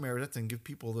this up, Meredith, and give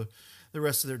people the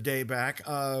rest of their day back.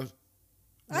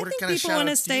 I think kind of people want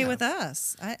to shout-outs do you stay have? with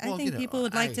us. I Well, think people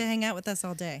would like to hang out with us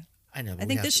all day. I know. But I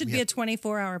think this should be a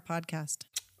 24-hour podcast.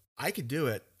 I could do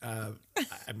it. I'm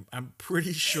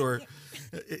pretty sure.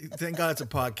 Thank God it's a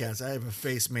podcast. I have a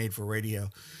face made for radio.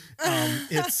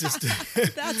 It's just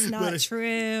That's not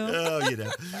true. Oh,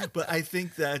 but I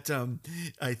think that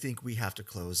I think we have to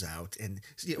close out, and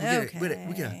we're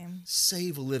gonna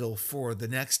save a little for the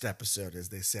next episode, as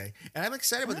they say. And I'm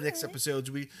excited about the next episodes.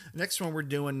 The next one we're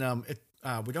doing. I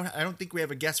don't think we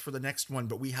have a guest for the next one,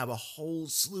 but we have a whole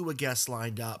slew of guests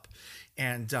lined up,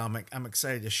 and I'm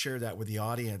excited to share that with the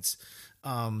audience.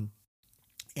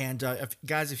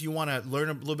 If you want to learn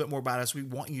a little bit more about us, we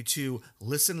want you to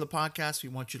listen to the podcast. We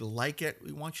want you to like it.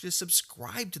 We want you to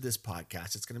subscribe to this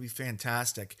podcast. It's going to be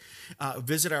fantastic.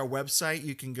 Visit our website.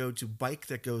 You can go to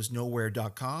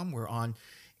bikethatgoesnowhere.com. We're on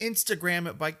Instagram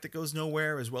at Bike That Goes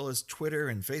Nowhere, as well as Twitter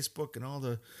and Facebook and all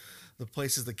the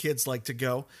places the kids like to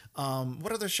go.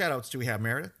 What other shout outs do we have,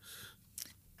 Meredith?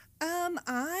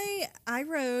 I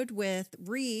rode with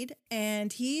Reed,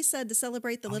 and he said to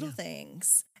celebrate the little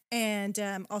things. And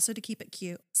also to keep it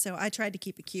cute. So I tried to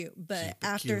keep it cute. But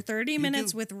after 30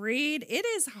 minutes with Reed, it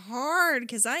is hard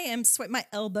because I am sweating. My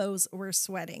elbows were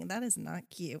sweating. That is not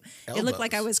cute. It looked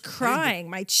like I was crying.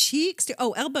 My cheeks.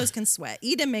 Elbows can sweat.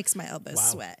 Eden makes my elbows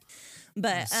sweat.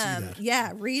 But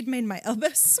Reed made my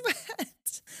elbows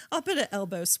sweat. I'll put an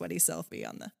elbow sweaty selfie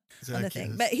on the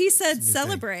thing. But he said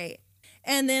celebrate.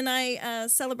 And then I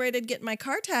celebrated getting my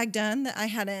car tag done that I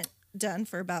hadn't done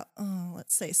for about,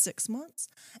 let's say 6 months.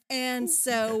 And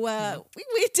so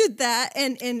we did that.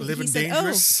 And Living he said,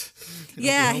 dangerous.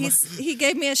 He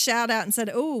gave me a shout out and said,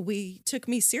 we took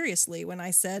me seriously when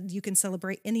I said you can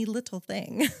celebrate any little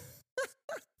thing.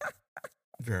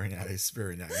 Very nice.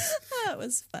 Very nice. That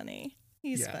was funny.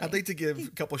 He's funny. I'd like to give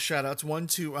a couple shout outs. One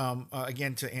to,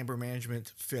 again, to Amber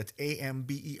Management Fit,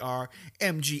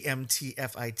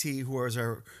 AMBERMGMTFIT, who is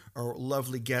our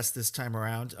lovely guest this time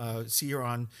around. See her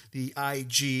on the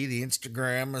IG, the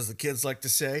Instagram, as the kids like to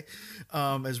say,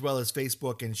 as well as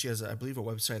Facebook. And she has, I believe, a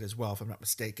website as well, if I'm not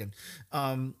mistaken.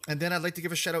 And then I'd like to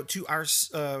give a shout out to our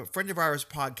friend of ours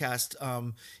podcast.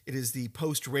 It is the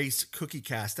Post Race Cookie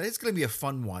Cast. It's going to be a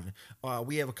fun one.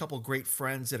 We have a couple great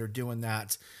friends that are doing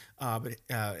that. But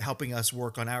helping us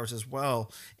work on ours as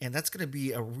well. And that's going to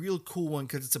be a real cool one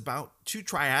because it's about two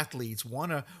triathletes,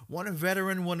 one a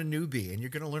veteran, one a newbie. And you're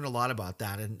going to learn a lot about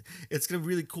that. And it's going to be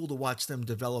really cool to watch them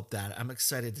develop that. I'm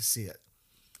excited to see it.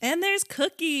 And there's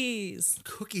cookies.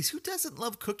 Cookies. Who doesn't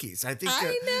love cookies? I think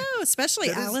I know, especially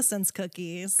Allison's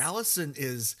cookies. Allison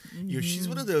is, she's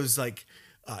one of those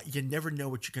you never know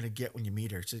what you're going to get when you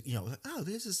meet her. So,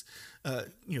 this is,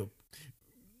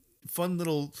 fun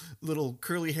little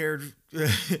curly haired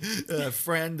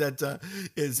friend that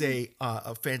is a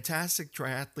fantastic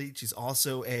triathlete. She's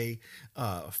also a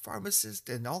pharmacist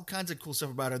and all kinds of cool stuff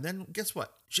about her. And then guess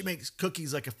what? She makes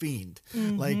cookies like a fiend.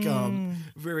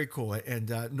 Very cool.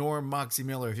 And Norm Moxie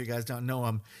Miller, if you guys don't know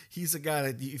him, he's a guy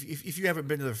that if you haven't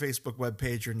been to their Facebook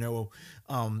webpage or know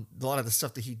a lot of the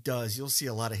stuff that he does, you'll see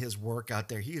a lot of his work out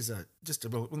there. He is just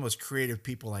one of the most creative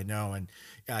people I know. And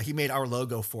he made our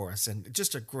logo for us, and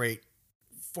just a great,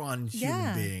 fun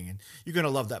human being. And you're going to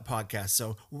love that podcast.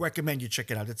 So recommend you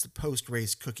check it out. It's the Post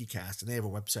Race Cookie Cast, and they have a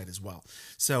website as well.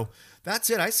 So that's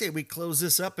it. I say we close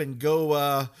this up and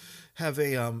go have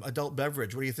a adult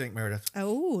beverage. What do you think, Meredith?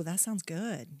 Oh, that sounds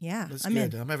good. Yeah. That's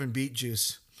good. I'm having beet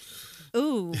juice.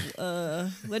 Ooh,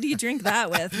 what do you drink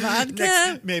that with?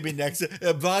 Vodka? Maybe next.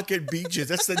 Vodka and beet juice.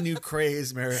 That's the new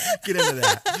craze, Meredith. Get into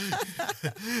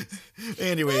that.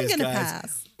 Anyways, I'm gonna guys.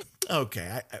 pass.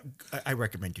 Okay, I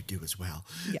recommend you do as well.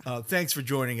 Yeah. Thanks for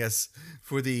joining us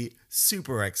for the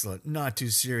super excellent, not too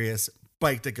serious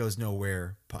Bike That Goes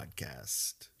Nowhere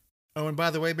podcast. Oh, and by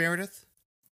the way, Meredith.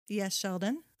 Yes,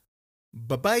 Sheldon.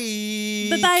 Bye-bye.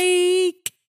 Bye-bye.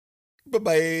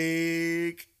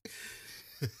 Bye-bye.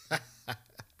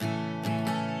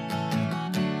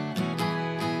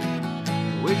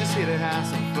 We're just here to have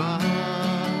some fun.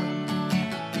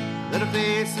 Let our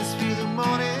faces feel the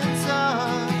morning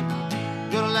sun.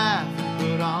 Gonna laugh and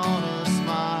put on a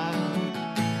smile.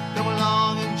 Come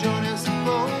along and join us for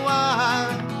a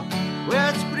while.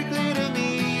 Well, it's pretty clear to me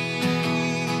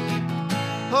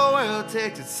the whole world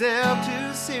takes itself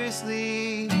too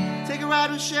seriously. Take a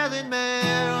ride with Shelley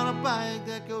Mare on a bike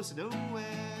that goes nowhere.